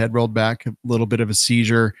suddenly head rolled back, a little bit of a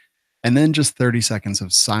seizure, and then just 30 seconds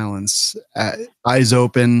of silence, eyes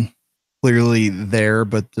open, clearly there,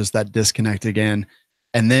 but just that disconnect again.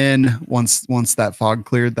 And then once that fog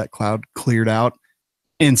cleared, that cloud cleared out,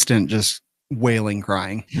 instant just wailing,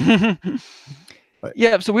 crying.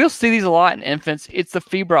 Yeah, so we'll see these a lot in infants. It's the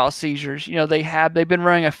febrile seizures. They've been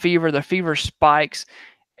running a fever, the fever spikes,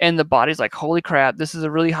 and the body's like, holy crap, this is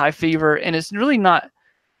a really high fever. And it's really not,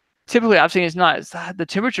 typically I've seen the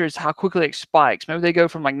temperature is how quickly it spikes. Maybe they go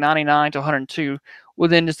from like 99 to 102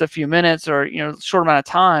 within just a few minutes, or, short amount of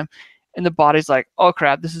time. And the body's like, oh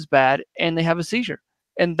crap, this is bad. And they have a seizure.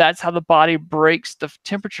 And that's how the body breaks the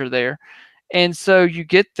temperature there. And so you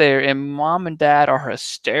get there, and mom and dad are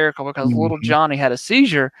hysterical because little Johnny had a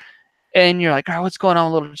seizure. And you're like, all right, what's going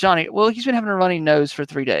on with little Johnny? Well, he's been having a runny nose for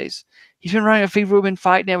 3 days. He's been running a fever. We've been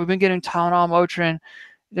fighting it. We've been getting Tylenol, Motrin,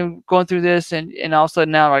 going through this. And all of a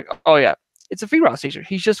sudden now, like, oh, yeah, it's a febrile seizure.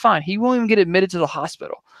 He's just fine. He won't even get admitted to the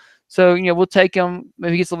hospital. So, we'll take him.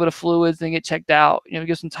 Maybe he gets a little bit of fluids, then get checked out,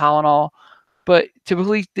 give some Tylenol. But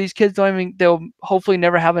typically these kids they'll hopefully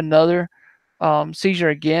never have another seizure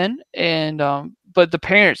again. And but the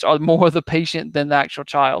parents are more the patient than the actual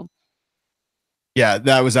child. Yeah,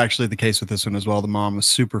 that was actually the case with this one as well. The mom was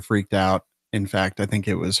super freaked out. In fact, I think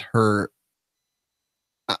it was her,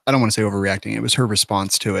 I don't want to say overreacting. It was her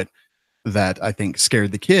response to it that I think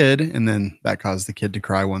scared the kid. And then that caused the kid to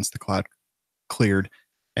cry once the cloud cleared.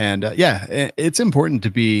 And it's important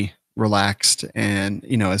to be relaxed and,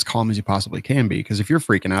 as calm as you possibly can be. Because if you're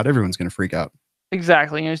freaking out, everyone's going to freak out.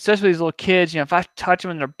 Exactly. Especially these little kids, if I touch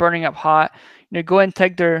them and they're burning up hot, go ahead and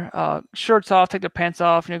take their shirts off, take their pants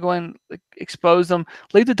off, go ahead and expose them,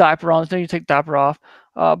 leave the diaper on. There's no need to take the diaper off.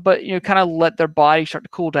 But, kind of let their body start to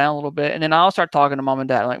cool down a little bit. And then I'll start talking to mom and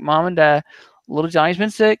dad. Like, mom and dad, little Johnny's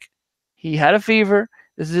been sick. He had a fever.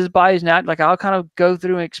 This is his body's not. Like, I'll kind of go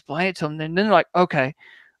through and explain it to them. And then they're like, okay,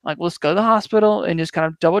 like, let's go to the hospital and just kind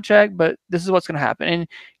of double check. But this is what's going to happen. And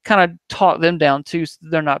kind of talk them down too, so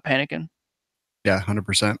they're not panicking. Yeah,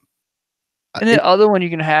 100%. And the other one you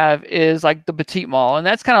can have is like the petite mal. And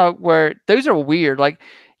that's kind of where those are weird. Like,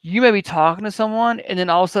 you may be talking to someone and then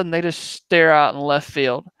all of a sudden they just stare out in left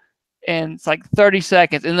field. And it's like 30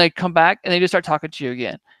 seconds and they come back and they just start talking to you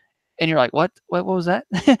again. And you're like, what was that?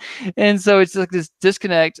 And so it's like this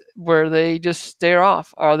disconnect where they just stare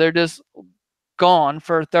off, or they're just gone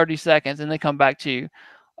for 30 seconds and they come back to you.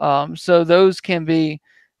 So those can be,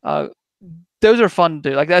 those are fun to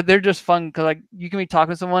do. Like that, they're just fun because like you can be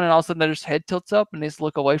talking to someone and all of a sudden their head tilts up and they just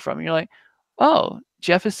look away from you. You're like, oh,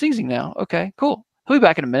 Jeff is seizing now. Okay, cool. He'll be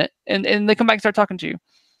back in a minute. And they come back and start talking to you.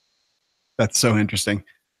 That's so interesting.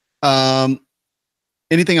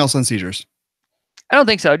 Anything else on seizures? I don't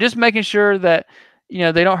think so. Just making sure that,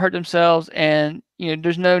 they don't hurt themselves, and,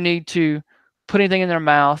 there's no need to put anything in their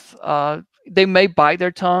mouth. They may bite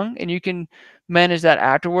their tongue and you can manage that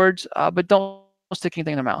afterwards, but don't stick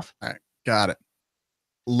anything in their mouth. All right. Got it.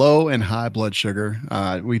 Low and high blood sugar.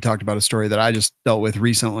 We talked about a story that I just dealt with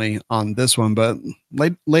recently on this one, but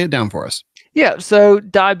lay it down for us. Yeah. So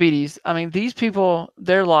diabetes, I mean, these people,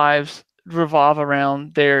 their lives revolve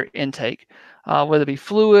around their intake, whether it be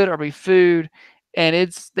fluid or be food.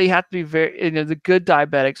 And they have to be very, the good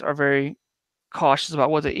diabetics are very cautious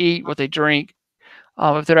about what they eat, what they drink.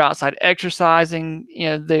 If they're outside exercising,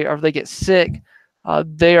 they get sick.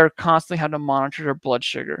 they are constantly having to monitor their blood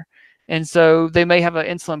sugar. And so they may have an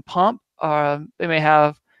insulin pump. They may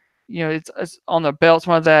have, it's on their belt,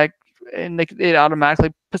 something like that, and it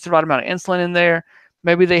automatically puts the right amount of insulin in there.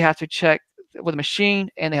 Maybe they have to check with a machine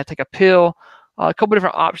and they have to take a pill. A couple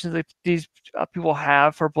different options that these people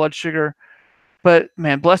have for blood sugar. But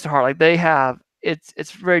man, bless their heart, like they have,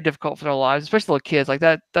 it's very difficult for their lives, especially little kids like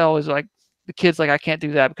that. They always like the kids like I can't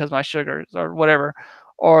do that because of my sugars or whatever,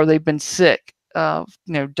 or they've been sick,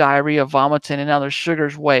 diarrhea, vomiting, and now their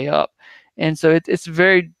sugar's way up, and so it's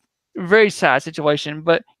very very sad situation.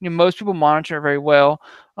 But most people monitor it very well.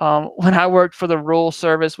 When I worked for the rural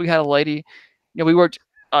service, we had a lady, we worked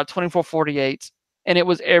 24/48, and it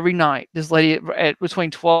was every night. This lady at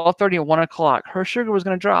between 12:30 and 1 o'clock, her sugar was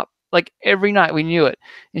going to drop. Like every night we knew it.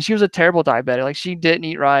 And she was a terrible diabetic. Like she didn't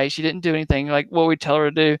eat right. She didn't do anything like what we tell her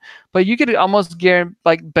to do. But you could almost guarantee,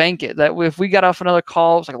 like bank it that if we got off another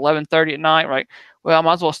call, it's like 11:30 at night, right? Well, I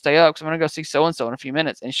might as well stay up because I'm going to go see so-and-so in a few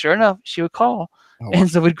minutes. And sure enough, she would call. Oh, wow. And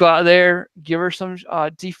so we'd go out there, give her some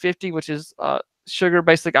D50, which is sugar,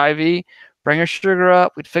 basic IV, bring her sugar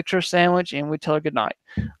up. We'd fix her a sandwich and we'd tell her good night.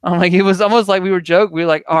 Like it was almost like we were joking. We were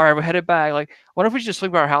like, all right, we're headed back. Like, what if we just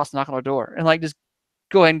sleep at our house and knock on our door and like just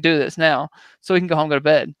go ahead and do this now so we can go home and go to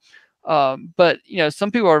bed. But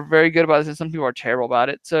some people are very good about this and some people are terrible about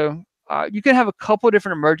it. So you can have a couple of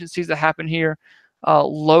different emergencies that happen here.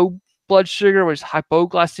 Low blood sugar, which is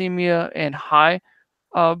hypoglycemia, and high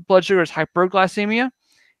blood sugar is hyperglycemia.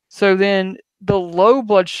 So then the low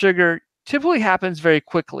blood sugar typically happens very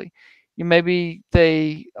quickly. Maybe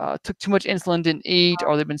they took too much insulin, didn't eat,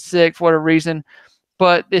 or they've been sick for whatever reason,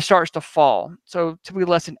 but it starts to fall. So typically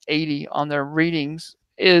less than 80 on their readings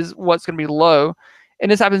is what's going to be low.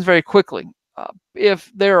 And this happens very quickly.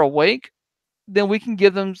 If they're awake, then we can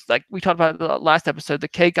give them, like we talked about in the last episode, the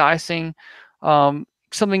cake icing,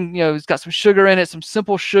 something, it's got some sugar in it, some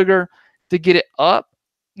simple sugar to get it up,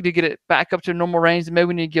 to get it back up to normal range. And maybe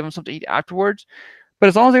we need to give them something to eat afterwards. But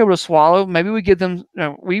as long as they're able to swallow, maybe we give them,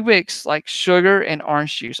 we mix like sugar and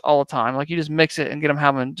orange juice all the time. Like you just mix it and get them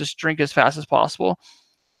having, just drink as fast as possible.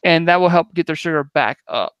 And that will help get their sugar back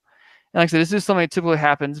up. And like I said, this is something that typically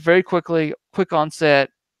happens very quickly, quick onset.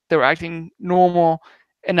 They were acting normal,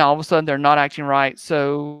 and now all of a sudden they're not acting right.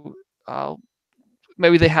 So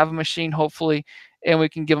maybe they have a machine, hopefully, and we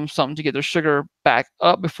can give them something to get their sugar back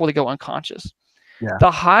up before they go unconscious. Yeah.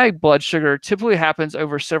 The high blood sugar typically happens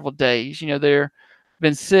over several days. They're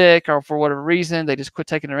been sick or for whatever reason, they just quit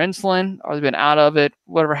taking their insulin or they've been out of it.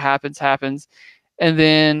 Whatever happens. And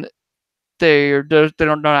then they're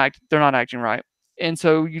not acting right. And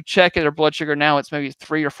so you check their blood sugar now, it's maybe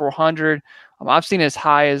 300 or 400. I've seen as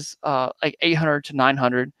high as like 800 to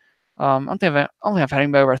 900. I don't think I've had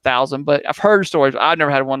anybody over 1,000, but I've heard stories. I've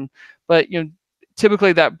never had one. But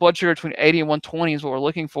typically that blood sugar between 80 and 120 is what we're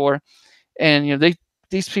looking for. And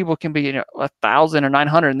these people can be 1,000 or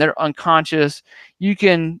 900, and they're unconscious. You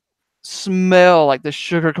can smell like the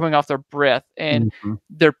sugar coming off their breath, and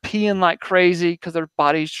they're peeing like crazy because their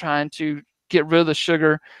body's trying to get rid of the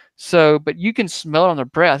sugar. So, but you can smell it on their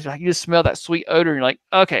breath. Like you just smell that sweet odor. And you're like,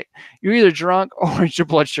 okay, you're either drunk or it's your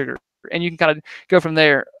blood sugar, and you can kind of go from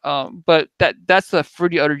there. But that's the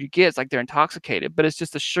fruity odor you get. It's like they're intoxicated, but it's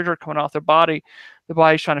just the sugar coming off their body. The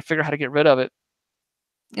body's trying to figure out how to get rid of it.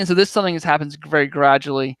 And so this is something that happens very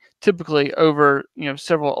gradually, typically over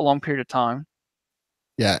a long period of time.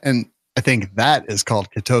 Yeah, and I think that is called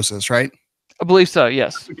ketosis, right? I believe so.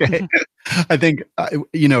 Yes. Okay. I think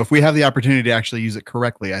if we have the opportunity to actually use it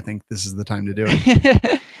correctly, I think this is the time to do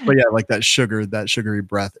it. But yeah, like that sugary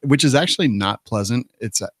breath, which is actually not pleasant.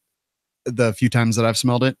 It's the few times that I've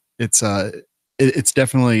smelled it, it's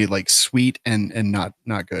definitely like sweet and not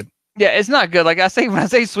good. Yeah, it's not good. Like when I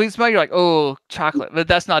say sweet smell, you're like, oh, chocolate, but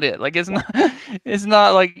that's not it. Like it's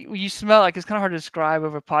not like you smell. Like it's kind of hard to describe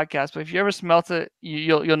over a podcast, but if you ever smelt it,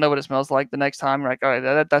 you'll know what it smells like the next time. You're like, all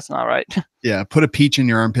right, that's not right. Yeah, put a peach in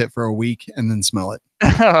your armpit for a week and then smell it.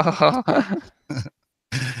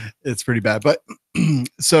 It's pretty bad. But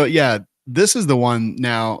so yeah, this is the one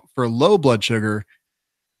now for low blood sugar.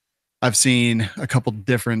 I've seen a couple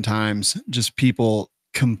different times just people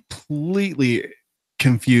completely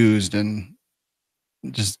confused and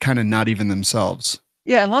just kind of not even themselves.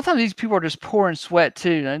 Yeah, and a lot of times these people are just pouring sweat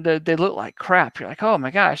too, and they look like crap. You're like, oh my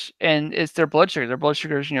gosh, and it's their blood sugar. Their blood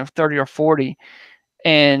sugar is 30 or 40,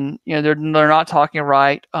 and they're not talking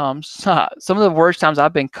right. Some of the worst times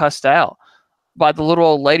I've been cussed out by the little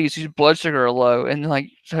old ladies whose blood sugar are low, and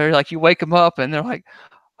they're like you wake them up and they're like,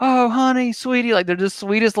 oh honey, sweetie, like they're the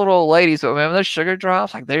sweetest little old ladies, but when their sugar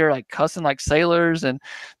drops, like they're like cussing like sailors and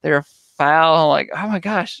they're foul, like oh my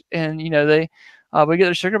gosh. And We get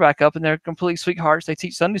their sugar back up, and they're complete sweethearts. They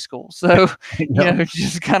teach Sunday school, so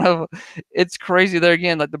just kind of, it's crazy there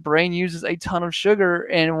again. Like the brain uses a ton of sugar,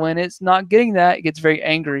 and when it's not getting that, it gets very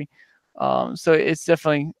angry. So it's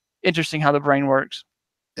definitely interesting how the brain works.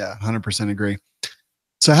 Yeah, 100% agree.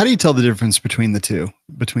 So how do you tell the difference between the two,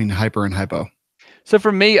 between hyper and hypo? So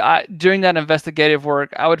for me, during that investigative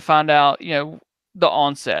work, I would find out, the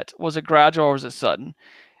onset. Was it gradual or was it sudden?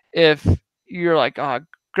 If you're like,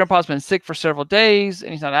 grandpa's been sick for several days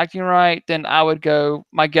and he's not acting right, then I would go,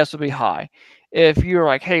 my guess would be high. If you're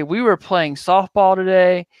like, hey, we were playing softball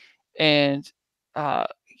today and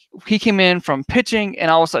he came in from pitching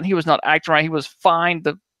and all of a sudden he was not acting right, he was fine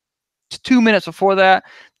the 2 minutes before that,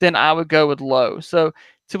 then I would go with low. So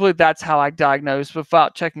typically that's how I diagnose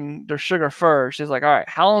without checking their sugar first. It's like, all right,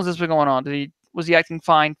 how long has this been going on? Was he acting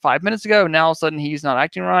fine 5 minutes ago? Now all of a sudden he's not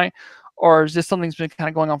acting right? Or is this something that's been kind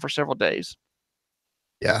of going on for several days?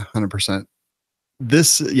 Yeah, 100%.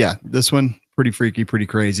 This one, pretty freaky, pretty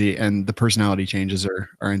crazy. And the personality changes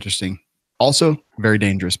are interesting. Also very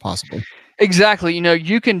dangerous, possibly. Exactly.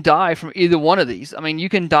 You can die from either one of these. I mean, you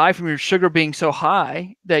can die from your sugar being so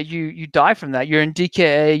high that you die from that. You're in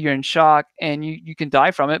DKA, you're in shock, and you can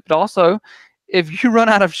die from it. But also, if you run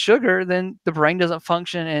out of sugar, then the brain doesn't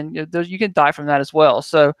function, and you can die from that as well.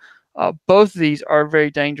 So both of these are very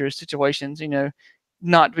dangerous situations,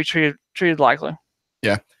 not to be treated lightly.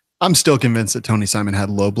 Yeah. I'm still convinced that Tony Simon had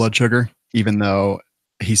low blood sugar, even though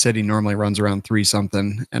he said he normally runs around 3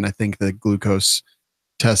 something. And I think the glucose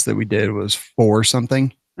test that we did was 4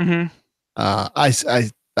 something. Mm-hmm. I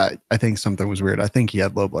think something was weird. I think he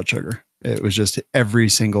had low blood sugar. It was just every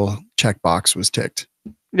single checkbox was ticked.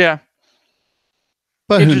 Yeah.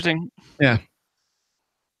 But interesting. Yeah.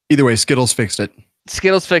 Either way, Skittles fixed it.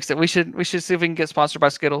 Skittles fixed it. We should see if we can get sponsored by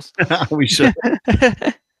Skittles. We should.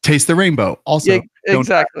 Taste the rainbow. Also, yeah,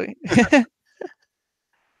 exactly.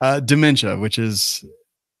 Dementia, which is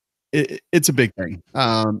it's a big thing.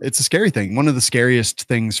 It's a scary thing. One of the scariest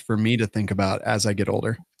things for me to think about as I get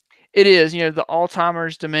older. It is, the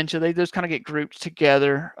Alzheimer's, dementia, they just kind of get grouped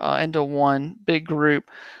together into one big group.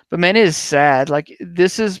 But man, it is sad. Like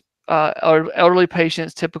this is our elderly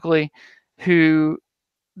patients typically who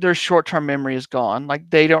their short-term memory is gone. Like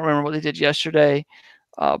they don't remember what they did yesterday,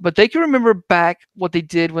 but they can remember back what they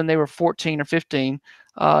did when they were 14 or 15.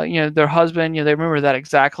 Their husband, they remember that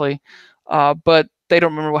exactly, but they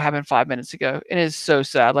don't remember what happened 5 minutes ago. And it's so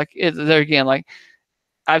sad. Like there again, like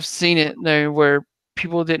I've seen it there where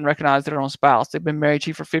people didn't recognize their own spouse. They've been married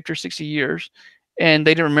to you for 50 or 60 years and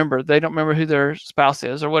they didn't remember. They don't remember who their spouse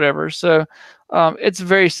is or whatever. So it's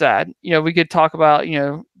very sad. We could talk about,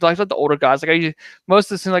 like the older guys. Like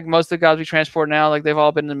most of the guys we transport now, like they've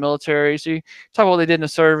all been in the military. So you talk about what they did in the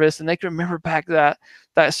service and they can remember back that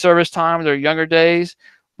service time, their younger days,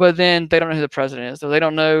 but then they don't know who the president is. So they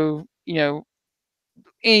don't know,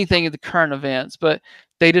 anything of the current events, but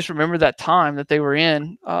they just remember that time that they were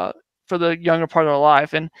in for the younger part of their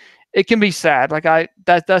life. And it can be sad. Like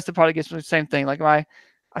that's the part that gets me the same thing. Like I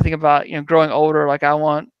think about, growing older, like I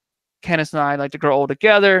want Kenneth and I like to grow old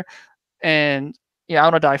together and I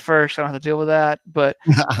want to die first. I don't have to deal with that. But,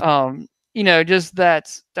 just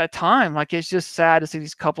that time, like, it's just sad to see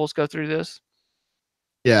these couples go through this.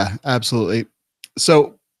 Yeah, absolutely.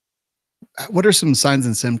 So what are some signs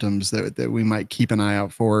and symptoms that we might keep an eye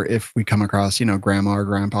out for if we come across, grandma or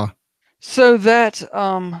grandpa? So that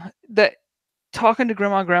talking to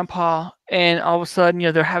grandma and grandpa and all of a sudden,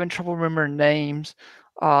 they're having trouble remembering names,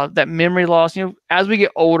 that memory loss, as we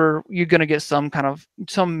get older, you're going to get some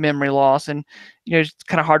memory loss and, it's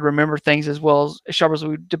kind of hard to remember things as well as sharp as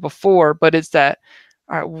we did before, but it's that,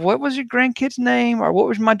 all right, what was your grandkid's name or what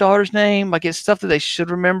was my daughter's name? Like it's stuff that they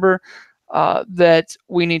should remember. That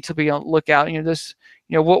we need to be on the lookout.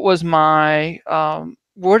 What was my,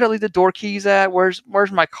 where did I leave the door keys at? Where's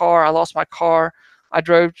my car? I lost my car. I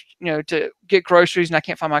drove, to get groceries and I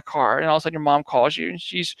can't find my car. And all of a sudden your mom calls you and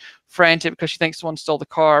she's frantic because she thinks someone stole the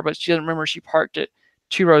car, but she doesn't remember she parked it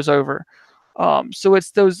 2 rows over. So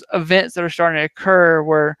it's those events that are starting to occur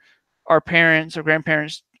where our parents or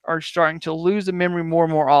grandparents are starting to lose the memory more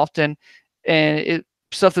and more often. And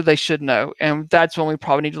stuff that they should know, and that's when we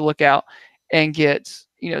probably need to look out and get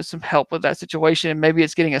some help with that situation. And maybe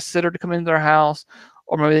it's getting a sitter to come into their house,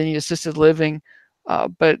 or maybe they need assisted living.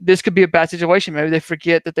 But this could be a bad situation. Maybe they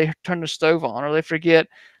forget that they turned the stove on, or they forget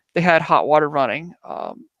they had hot water running,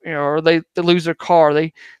 or they lose their car.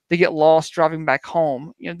 They get lost driving back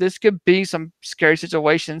home. This could be some scary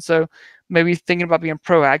situation. So maybe thinking about being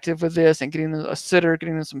proactive with this and getting them a sitter,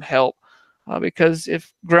 getting them some help. Because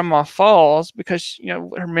if grandma falls because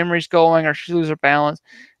her memory's going or she loses her balance,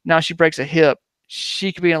 now she breaks a hip,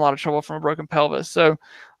 she could be in a lot of trouble from a broken pelvis. So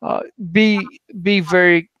be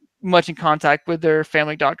very much in contact with their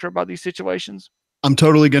family doctor about these situations. I'm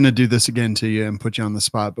totally going to do this again to you and put you on the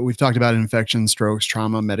spot, but we've talked about infections, strokes,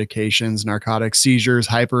 trauma, medications, narcotics, seizures,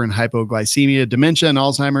 hyper and hypoglycemia, dementia, and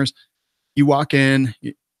Alzheimer's. You walk in,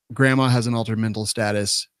 grandma has an altered mental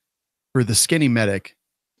status. For the skinny medic,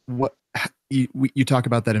 what you talk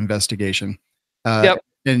about that investigation, Yep.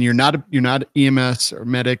 and you're not EMS or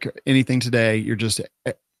medic or anything today. You're just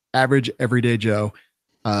average everyday Joe.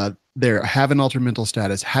 There have an altered mental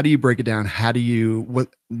status. How do you break it down? How do you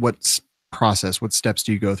what steps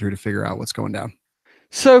do you go through to figure out what's going down?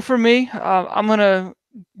 So for me,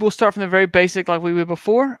 we'll start from the very basic like we did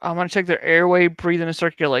before. I'm gonna check their airway, breathing, and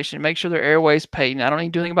circulation. Make sure their airway's patent. I don't need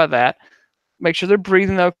to do anything about that. Make sure they're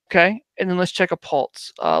breathing okay, and then let's check a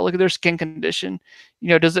pulse. Look at their skin condition.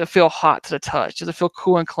 Does it feel hot to the touch? Does it feel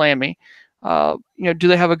cool and clammy? Do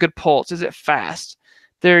they have a good pulse? Is it fast?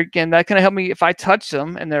 That can help me. If I touch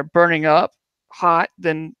them and they're burning up hot,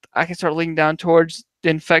 then I can start leading down towards the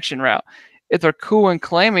infection route. If they're cool and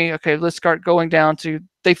clammy, okay, let's start going down to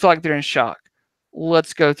they feel like they're in shock.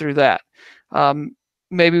 Let's go through that.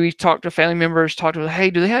 Maybe we talk to family members,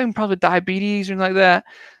 hey, do they have any problems with diabetes or anything like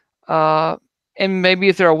that? And maybe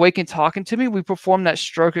if they're awake and talking to me, we perform that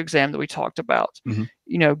stroke exam that we talked about.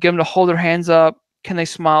 Mm-hmm. Get them to hold their hands up. Can they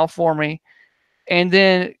smile for me? And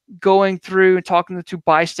then going through and talking to the two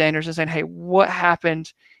bystanders and saying, hey, what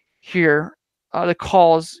happened here to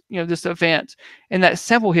cause this event? And that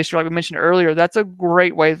sample history, like we mentioned earlier, that's a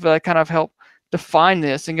great way to kind of help define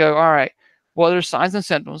this and go, all right, well, there's signs and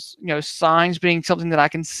symptoms. Signs being something that I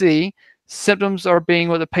can see. Symptoms are being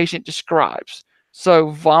what the patient describes. So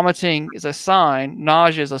vomiting is a sign,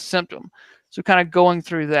 nausea is a symptom. So kind of going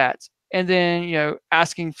through that. And then,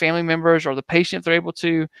 asking family members or the patient if they're able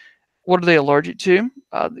to, what are they allergic to?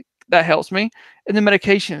 That helps me. And then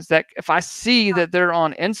medications that if I see that they're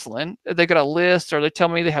on insulin, they got a list or they tell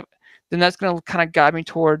me they have, then that's going to kind of guide me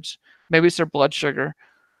towards maybe it's their blood sugar.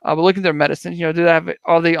 But looking at their medicine,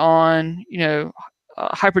 are they on,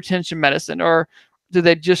 hypertension medicine, or do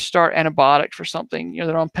they just start antibiotics for something?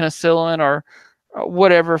 They're on penicillin or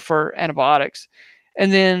whatever for antibiotics.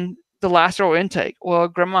 And then the last oral intake. Well,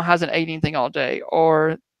 grandma hasn't ate anything all day,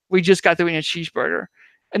 or we just got through eating a cheeseburger.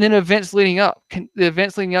 And then events leading up can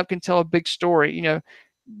tell a big story.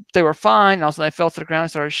 They were fine, and also they fell to the ground and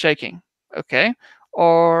started shaking. Okay.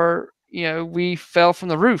 Or, we fell from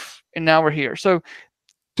the roof and now we're here. So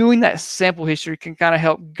doing that sample history can kind of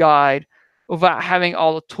help guide without having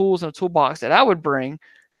all the tools in the toolbox that I would bring,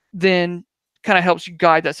 then kind of helps you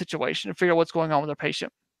guide that situation and figure out what's going on with the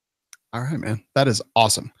patient. All right, man. That is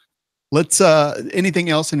awesome. Let's, anything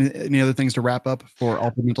else? Any other things to wrap up for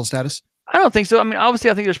altered mental status? I don't think so. I mean, obviously,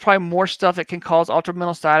 I think there's probably more stuff that can cause altered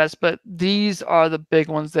mental status, but these are the big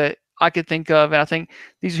ones that I could think of. And I think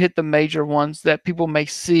these hit the major ones that people may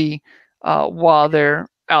see while they're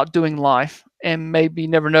out doing life and maybe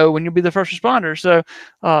never know when you'll be the first responder. So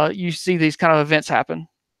you see these kind of events happen.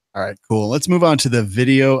 All right, cool. Let's move on to the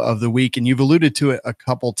video of the week. And you've alluded to it a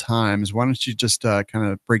couple times. Why don't you just kind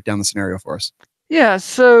of break down the scenario for us? Yeah.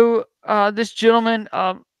 So this gentleman,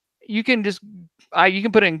 you can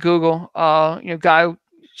put it in Google, guy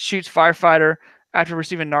shoots firefighter after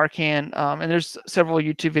receiving Narcan. And there's several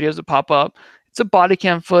YouTube videos that pop up. It's a body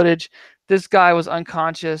cam footage. This guy was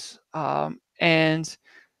unconscious, and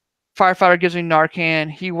firefighter gives me Narcan.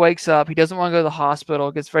 He wakes up. He doesn't want to go to the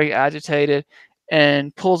hospital, gets very agitated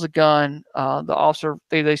and pulls a gun. The officer,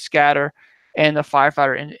 they scatter, and the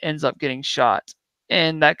firefighter ends up getting shot.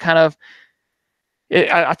 And that kind of,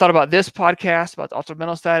 I thought about this podcast, about the altered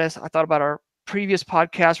mental status. I thought about our previous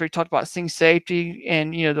podcast where we talked about scene safety,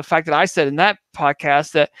 and the fact that I said in that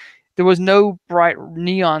podcast that there was no bright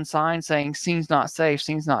neon sign saying scene's not safe,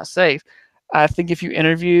 scene's not safe. I think if you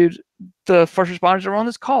interviewed the first responders that were on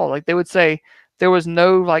this call, like they would say there was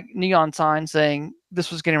no like neon sign saying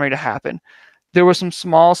this was getting ready to happen. There were some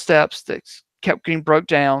small steps that kept getting broke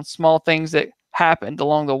down, small things that happened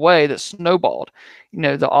along the way that snowballed.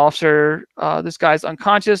 The officer, this guy's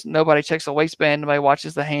unconscious. Nobody checks the waistband. Nobody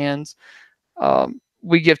watches the hands.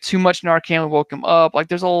 We give too much Narcan. We woke him up. Like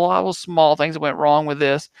there's a lot of small things that went wrong with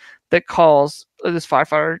this that caused this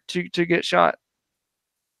firefighter to get shot.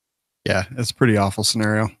 Yeah, it's a pretty awful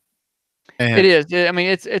scenario. And it is. I mean,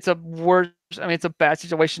 it's a worse. I mean, it's a bad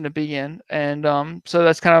situation to be in, and so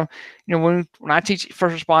that's kind of when I teach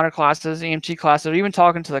first responder classes, EMT classes, or even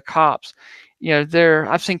talking to the cops,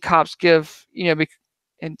 I've seen cops give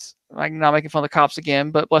and like not making fun of the cops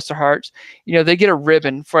again, but bless their hearts, they get a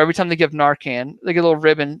ribbon for every time they give Narcan. They get a little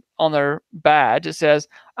ribbon on their badge. It says,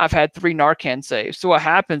 I've had 3 Narcan saves. So what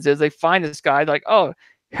happens is they find this guy, like, oh,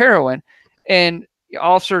 heroin. And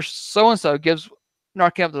officer so-and-so gives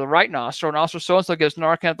Narcan up to the right nostril, and officer so-and-so gives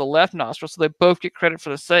Narcan up the left nostril. So they both get credit for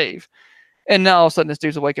the save. And now all of a sudden this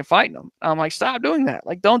dude's awake and fighting them. I'm like, stop doing that.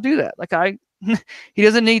 Like, don't do that. Like, he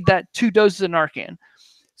doesn't need that 2 doses of Narcan.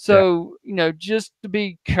 So, just to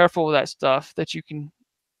be careful with that stuff that you can,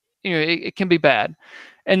 it can be bad.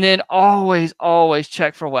 And then always, always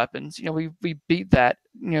check for weapons. We beat that,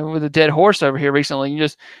 with a dead horse over here recently. You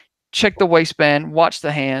just check the waistband, watch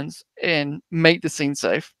the hands, and make the scene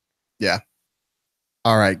safe. Yeah.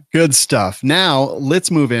 All right. Good stuff. Now let's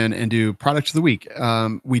move in and do product of the week.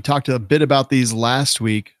 We talked a bit about these last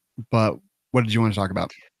week, but what did you want to talk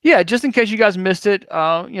about? Yeah, just in case you guys missed it,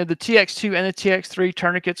 the TX2 and the TX3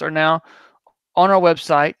 tourniquets are now on our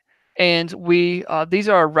website, and these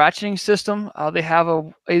are a ratcheting system. They have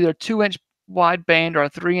either a 2-inch wide band or a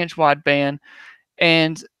 3-inch wide band,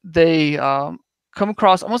 and they come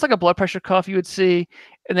across almost like a blood pressure cuff you would see,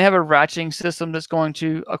 and they have a ratcheting system that's going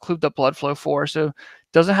to occlude the blood flow for. So it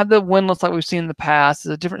doesn't have the windlass like we've seen in the past.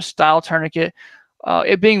 It's a different style tourniquet.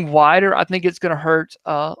 It being wider, I think it's going to hurt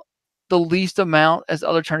the least amount as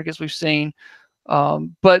other tourniquets we've seen,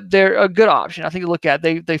 but they're a good option. I think to look at.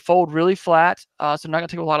 They fold really flat, so they're not going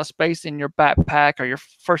to take a lot of space in your backpack or your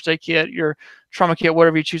first aid kit, your trauma kit,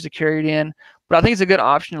 whatever you choose to carry it in. But I think it's a good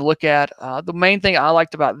option to look at. The main thing I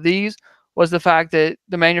liked about these was the fact that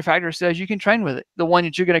the manufacturer says you can train with it. The one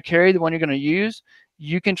that you're going to carry, the one you're going to use,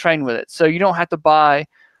 you can train with it. So you don't have to buy,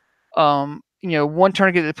 one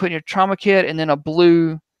tourniquet to put in your trauma kit and then a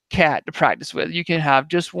blue cat to practice with. You can have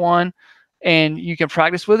just one and you can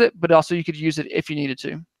practice with it, but also you could use it if you needed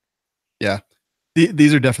to. Yeah.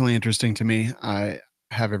 These are definitely interesting to me. I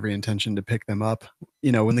have every intention to pick them up.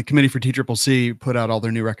 When the committee for TCCC put out all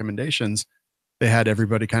their new recommendations, they had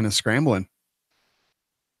everybody kind of scrambling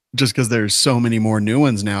just because there's so many more new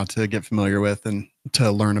ones now to get familiar with and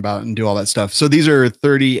to learn about and do all that stuff. So these are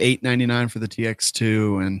 $38.99 for the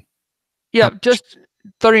TX2 and just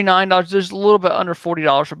 $39. There's a little bit under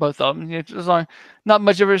 $40 for both of them. There's not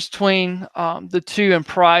much difference between the two in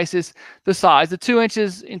price. Is the size. The 2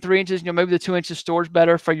 inches and 3 inches, maybe the 2 inches storage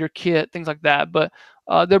better for your kit, things like that. But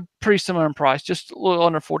they're pretty similar in price, just a little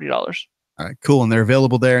under $40. All right, cool. And they're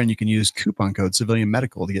available there, and you can use coupon code Civilian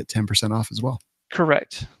Medical to get 10% off as well.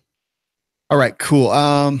 Correct. All right, cool.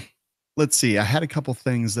 Let's see. I had a couple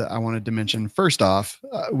things that I wanted to mention. First off,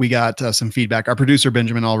 we got some feedback. Our producer,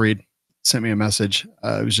 Benjamin Allreed, sent me a message.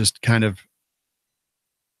 It was just kind of,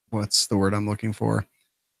 what's the word I'm looking for?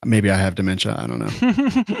 Maybe I have dementia. I don't know.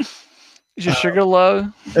 Is your sugar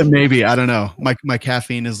low? Maybe. I don't know. My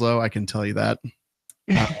caffeine is low. I can tell you that.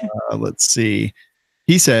 Let's see.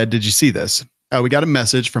 He said, did you see this? We got a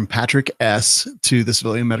message from Patrick S. to the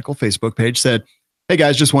Civilian Medical Facebook page. Said, hey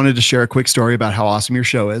guys, just wanted to share a quick story about how awesome your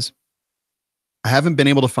show is. I haven't been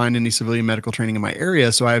able to find any civilian medical training in my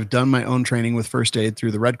area, so I have done my own training with first aid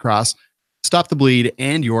through the Red Cross, Stop the Bleed,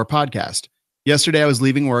 and your podcast. Yesterday, I was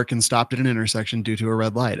leaving work and stopped at an intersection due to a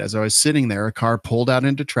red light. As I was sitting there, a car pulled out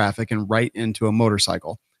into traffic and right into a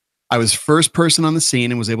motorcycle. I was first person on the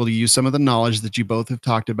scene and was able to use some of the knowledge that you both have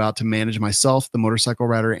talked about to manage myself, the motorcycle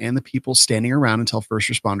rider, and the people standing around until first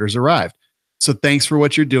responders arrived. So thanks for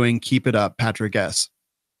what you're doing. Keep it up, Patrick S.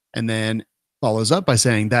 And then follows up by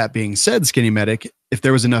saying, that being said, Skinny Medic, if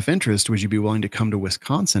there was enough interest, would you be willing to come to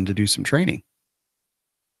Wisconsin to do some training?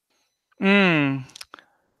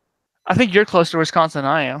 I think you're closer to Wisconsin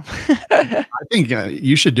than I am. I think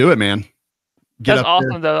you should do it, man. That's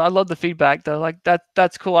awesome, though. I love the feedback, though. Like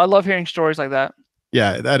that's cool. I love hearing stories like that.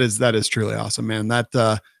 Yeah, that is truly awesome, man.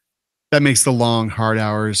 That makes the long, hard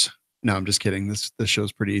hours. No, I'm just kidding. This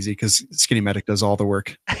show's pretty easy because Skinny Medic does all the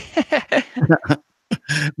work.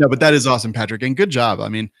 No, but that is awesome, Patrick, and good job. I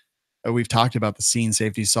mean, we've talked about the scene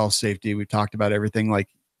safety, self safety. We've talked about everything. Like,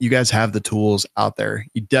 you guys have the tools out there.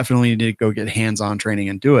 You definitely need to go get hands-on training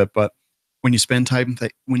and do it. But when you spend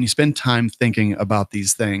time thinking about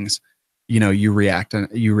these things, you react and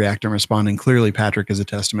respond. And clearly, Patrick is a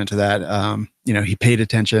testament to that. He paid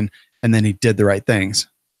attention and then he did the right things.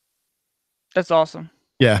 That's awesome.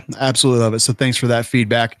 Yeah, absolutely love it. So thanks for that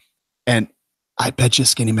feedback. And I bet you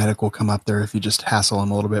Skinny Medic will come up there if you just hassle him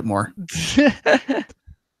a little bit more.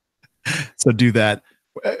 So do that.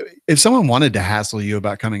 If someone wanted to hassle you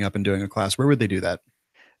about coming up and doing a class, where would they do that?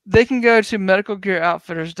 They can go to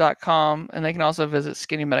medicalgearoutfitters.com, and they can also visit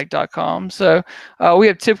skinnymedic.com. So we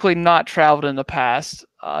have typically not traveled in the past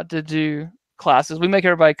to do classes. We make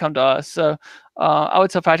everybody come to us. So I would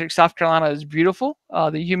tell Patrick, South Carolina is beautiful.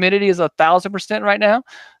 The humidity is 1,000% right now.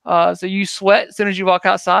 So you sweat as soon as you walk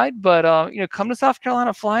outside, but come to South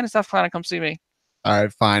Carolina, fly into South Carolina, come see me. All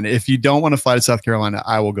right, fine. If you don't want to fly to South Carolina,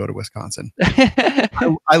 I will go to Wisconsin.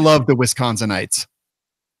 I love the Wisconsinites.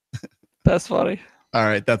 That's funny. All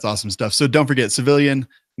right, that's awesome stuff. So don't forget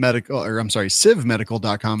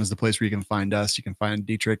civmedical.com is the place where you can find us. You can find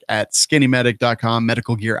Dietrich at skinnymedic.com,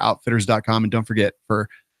 medicalgearoutfitters.com. And don't forget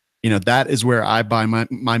that is where I buy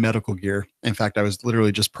my medical gear. In fact, I was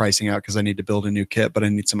literally just pricing out because I need to build a new kit, but I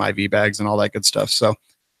need some IV bags and all that good stuff. So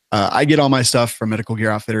I get all my stuff from Medical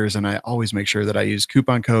Gear Outfitters, and I always make sure that I use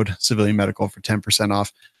coupon code Civilian Medical for 10%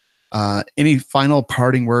 off. Any final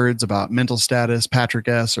parting words about mental status, Patrick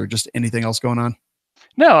S., or just anything else going on?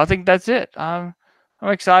 No, I think that's it. I'm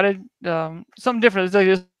excited. Something different. It's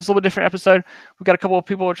a little bit different episode. We've got a couple of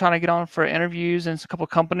people who are trying to get on for interviews and a couple of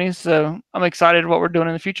companies. So I'm excited what we're doing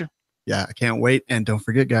in the future. Yeah, I can't wait. And don't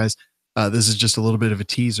forget, guys, this is just a little bit of a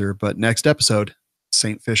teaser, but next episode,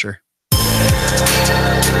 St. Fisher.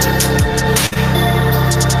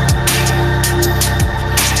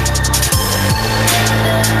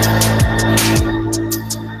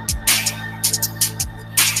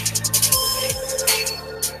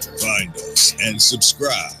 Find us and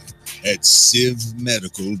subscribe at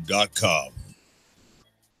civmedical.com.